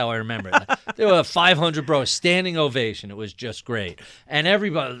least that's how I remember it. There were 500 bros, standing ovation. It was just great. And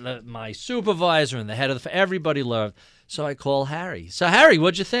everybody, my supervisor and the head of everybody loved. So I call Harry. So, Harry,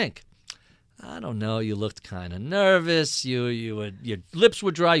 what'd you think? I don't know. You looked kind of nervous. Your lips were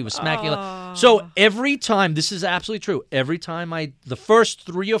dry. You were smacking. So every time, this is absolutely true. Every time the first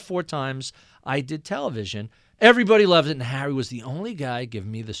 3 or 4 times I did television, everybody loved it, and Harry was the only guy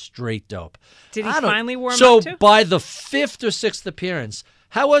giving me the straight dope. Did he finally warm up So too? by the 5th or 6th appearance,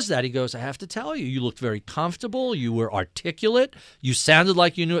 how was that? He goes, I have to tell you, you looked very comfortable. You were articulate. You sounded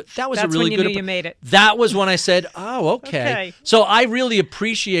like you knew it. That's a really when good. You knew you made it. That was when I said, oh, okay. So I really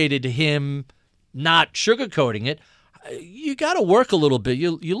appreciated him not sugarcoating it. You got to work a little bit.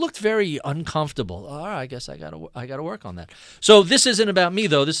 You looked very uncomfortable. All right, I guess I got to work on that. So this isn't about me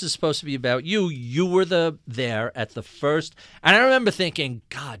though. This is supposed to be about you. You were there at the first, and I remember thinking,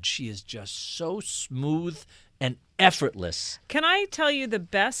 God, she is just so smooth and effortless. Can I tell you the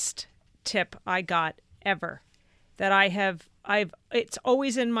best tip I got ever that it's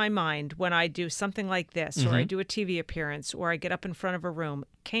always in my mind when I do something like this, or I do a TV appearance, or I get up in front of a room,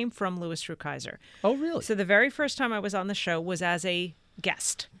 came from Louis Rukeyser. Oh, really? So the very first time I was on the show was as a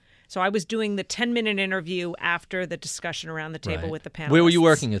guest. So I was doing the 10-minute interview after the discussion around the table with the panelists. Where were you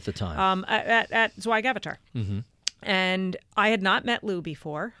working at the time? At Zweig Avatar. Mm-hmm. And I had not met Lou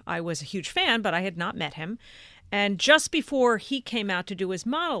before. I was a huge fan, but I had not met him. And just before he came out to do his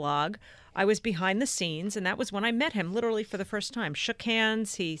monologue, I was behind the scenes, and that was when I met him, literally for the first time. Shook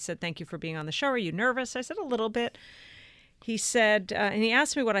hands. He said, thank you for being on the show. Are you nervous? I said, a little bit. He said, and he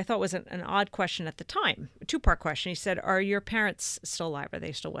asked me what I thought was an odd question at the time, a 2-part question. He said, are your parents still alive? Are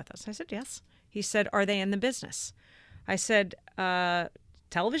they still with us? I said, yes. He said, are they in the business? I said,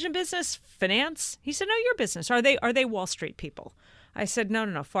 television business, finance? He said, no, your business. Are they Wall Street people? I said,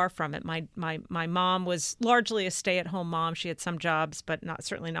 no, far from it. My mom was largely a stay-at-home mom. She had some jobs, but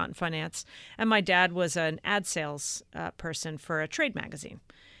certainly not in finance. And my dad was an ad sales person for a trade magazine.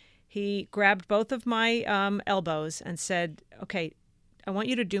 He grabbed both of my elbows and said, okay, I want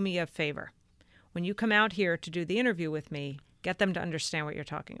you to do me a favor. When you come out here to do the interview with me, get them to understand what you're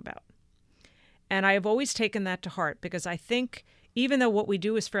talking about. And I have always taken that to heart because I think even though what we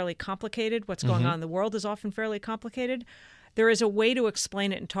do is fairly complicated, what's going on in the world is often fairly complicated, there is a way to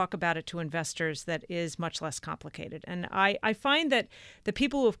explain it and talk about it to investors that is much less complicated. And I find that the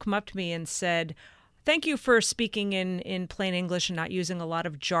people who have come up to me and said, thank you for speaking in plain English and not using a lot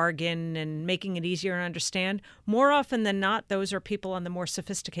of jargon and making it easier to understand. More often than not, those are people on the more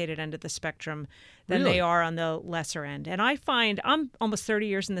sophisticated end of the spectrum than they are on the lesser end. And I find, I'm almost 30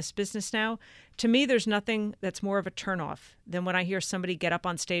 years in this business now. To me, there's nothing that's more of a turnoff than when I hear somebody get up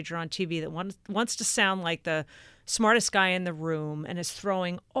on stage or on TV that wants to sound like the smartest guy in the room and is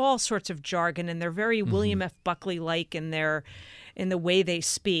throwing all sorts of jargon, and they're very William F. Buckley-like in the way they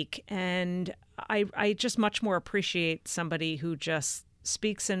speak. And I just much more appreciate somebody who just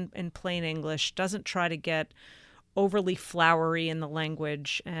speaks in plain English, doesn't try to get overly flowery in the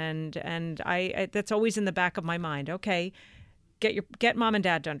language, and I that's always in the back of my mind. Okay, get mom and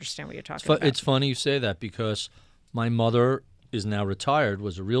dad to understand what you're talking about. It's funny you say that because my mother is now retired,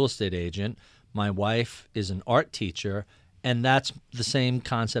 was a real estate agent. My wife is an art teacher, and that's the same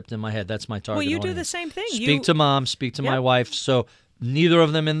concept in my head. That's my target Well, you audience. do the same thing. Speak to mom, speak to my wife. So neither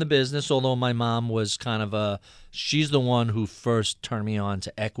of them in the business, although my mom was kind of she's the one who first turned me on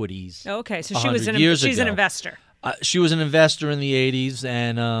to equities. Okay, so she's an investor. She was an investor in the 80s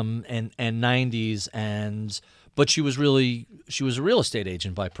and 90s, but she was a real estate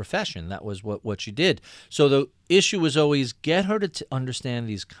agent by profession. That was what she did. So the issue was always get her to understand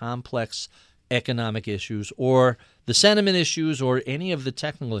these complex economic issues or the sentiment issues or any of the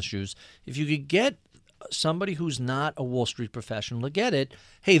technical issues. If you could get somebody who's not a Wall Street professional to get it,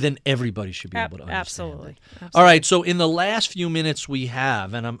 hey, then everybody should be able to understand Absolutely. it. All right, so in the last few minutes we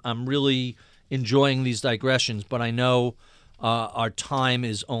have, and I'm really enjoying these digressions, but I know our time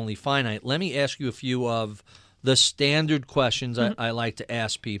is only finite. Let me ask you a few of the standard questions I like to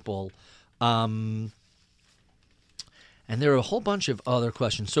ask people. And there are a whole bunch of other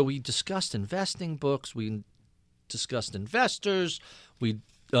questions. So we discussed investing books. We discussed investors. We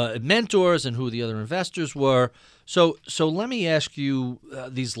mentors and who the other investors were. So let me ask you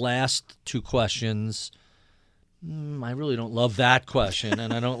these last two questions. I really don't love that question,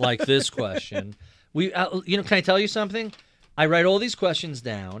 and I don't like this question. Can I tell you something? I write all these questions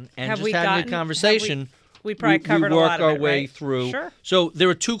down, and having a conversation. We probably covered a lot of it, We work our way through. Sure. So there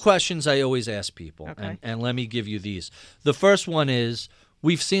are two questions I always ask people, Okay. and let me give you these. The first one is,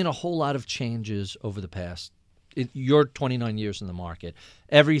 we've seen a whole lot of changes over the past, your 29 years in the market.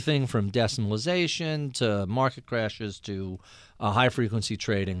 Everything from decimalization to market crashes to high-frequency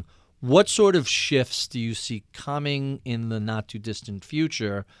trading. What sort of shifts do you see coming in the not-too-distant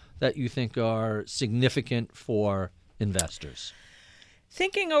future that you think are significant for investors?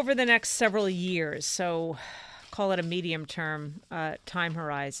 Thinking over the next several years, so call it a medium-term time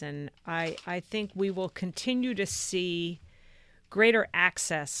horizon, I think we will continue to see greater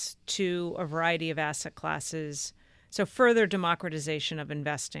access to a variety of asset classes, so further democratization of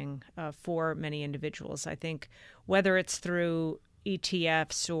investing for many individuals. I think whether it's through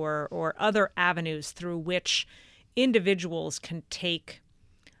ETFs or other avenues through which individuals can take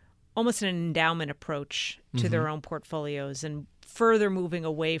almost an endowment approach to their own portfolios and further moving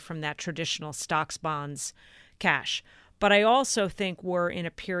away from that traditional stocks, bonds, cash. But I also think we're in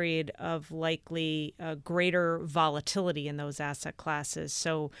a period of likely greater volatility in those asset classes.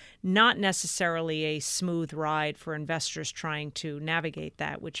 So not necessarily a smooth ride for investors trying to navigate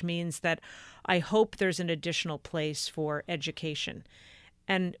that, which means that I hope there's an additional place for education.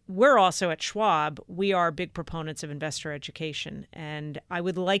 And we're also at Schwab, we are big proponents of investor education. And I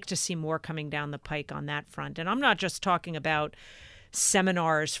would like to see more coming down the pike on that front. And I'm not just talking about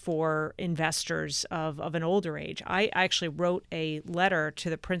seminars for investors of an older age. I actually wrote a letter to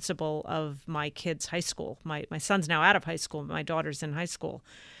the principal of my kids' high school. My son's now out of high school. My daughter's in high school.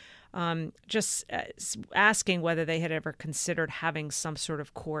 Just asking whether they had ever considered having some sort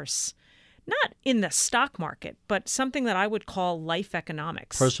of course, not in the stock market, but something that I would call life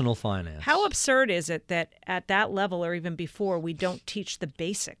economics. Personal finance. How absurd is it that at that level or even before, we don't teach the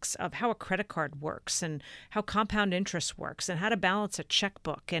basics of how a credit card works and how compound interest works and how to balance a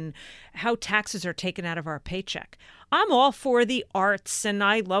checkbook and how taxes are taken out of our paycheck? I'm all for the arts, and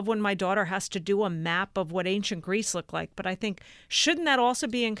I love when my daughter has to do a map of what ancient Greece looked like. But I think, shouldn't that also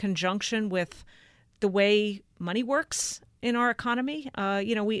be in conjunction with the way money works in our economy?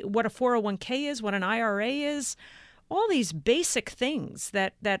 What a 401k is, what an IRA is, all these basic things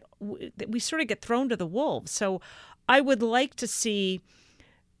that we sort of get thrown to the wolves. So I would like to see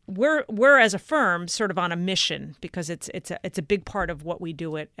we're as a firm sort of on a mission because it's a big part of what we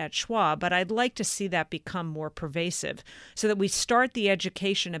do at Schwab. But I'd like to see that become more pervasive so that we start the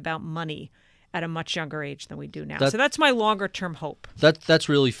education about money at a much younger age than we do now. So that's my longer term hope. That's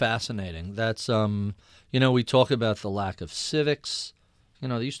really fascinating. That's we talk about the lack of civics.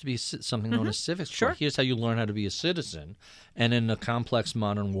 There used to be something known as civics. Sure. Here's how you learn how to be a citizen. And in a complex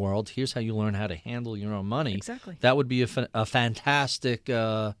modern world, here's how you learn how to handle your own money. Exactly. That would be a fantastic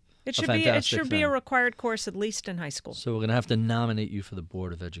It should be a required course, at least in high school. So we're going to have to nominate you for the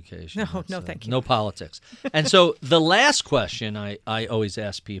Board of Education. No, thank you. No politics. And so the last question I always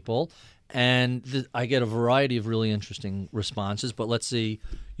ask people, and I get a variety of really interesting responses, but let's see.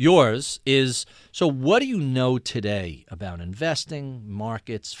 Yours is, so what do you know today about investing,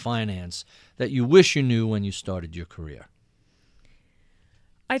 markets, finance that you wish you knew when you started your career?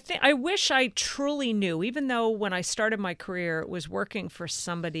 I wish I truly knew, even though when I started my career, it was working for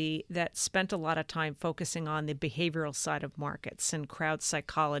somebody that spent a lot of time focusing on the behavioral side of markets and crowd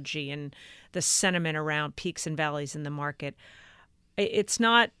psychology and the sentiment around peaks and valleys in the market. It's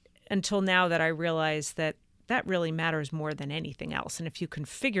not until now that I realize that really matters more than anything else. And if you can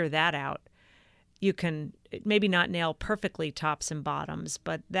figure that out, you can maybe not nail perfectly tops and bottoms,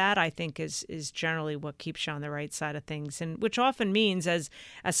 but that I think is generally what keeps you on the right side of things, and which often means as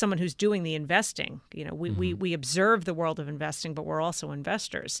someone who's doing the investing, we observe the world of investing, but we're also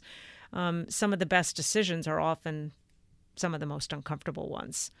investors. Some of the best decisions are often some of the most uncomfortable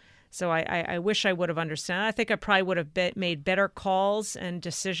ones. So I wish I would have understood. I think I probably would have made better calls and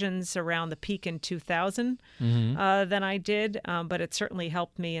decisions around the peak in 2000 than I did, but it certainly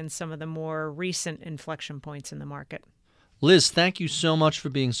helped me in some of the more recent inflection points in the market. Liz, thank you so much for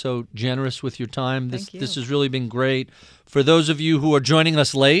being so generous with your time. Thank you. This has really been great. For those of you who are joining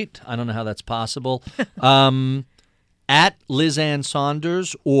us late, I don't know how that's possible, at Liz Ann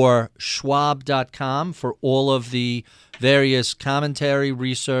Sonders or Schwab.com for all of the various commentary,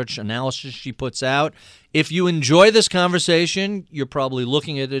 research, analysis she puts out. If you enjoy this conversation, you're probably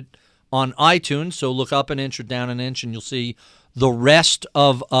looking at it on iTunes, so look up an inch or down an inch and you'll see the rest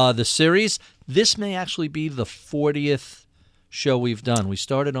of the series. This may actually be the 40th show we've done. We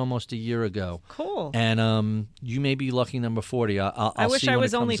started almost a year ago. Cool. And you may be lucky number 40. I wish I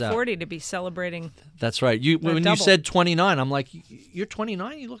was only 40 to be celebrating. That's right. When you said 29, I'm like, you're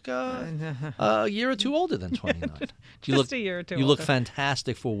 29? You look a year or two older than 29. Just a year or two older. You look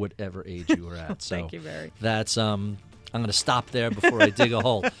fantastic for whatever age you were at. So thank you, Barry. That's I'm going to stop there before I dig a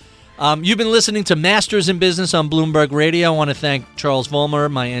hole. You've been listening to Masters in Business on Bloomberg Radio. I want to thank Charles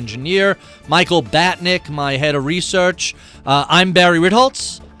Vollmer, my engineer, Michael Batnick, my head of research. I'm Barry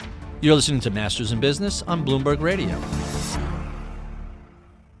Ritholtz. You're listening to Masters in Business on Bloomberg Radio.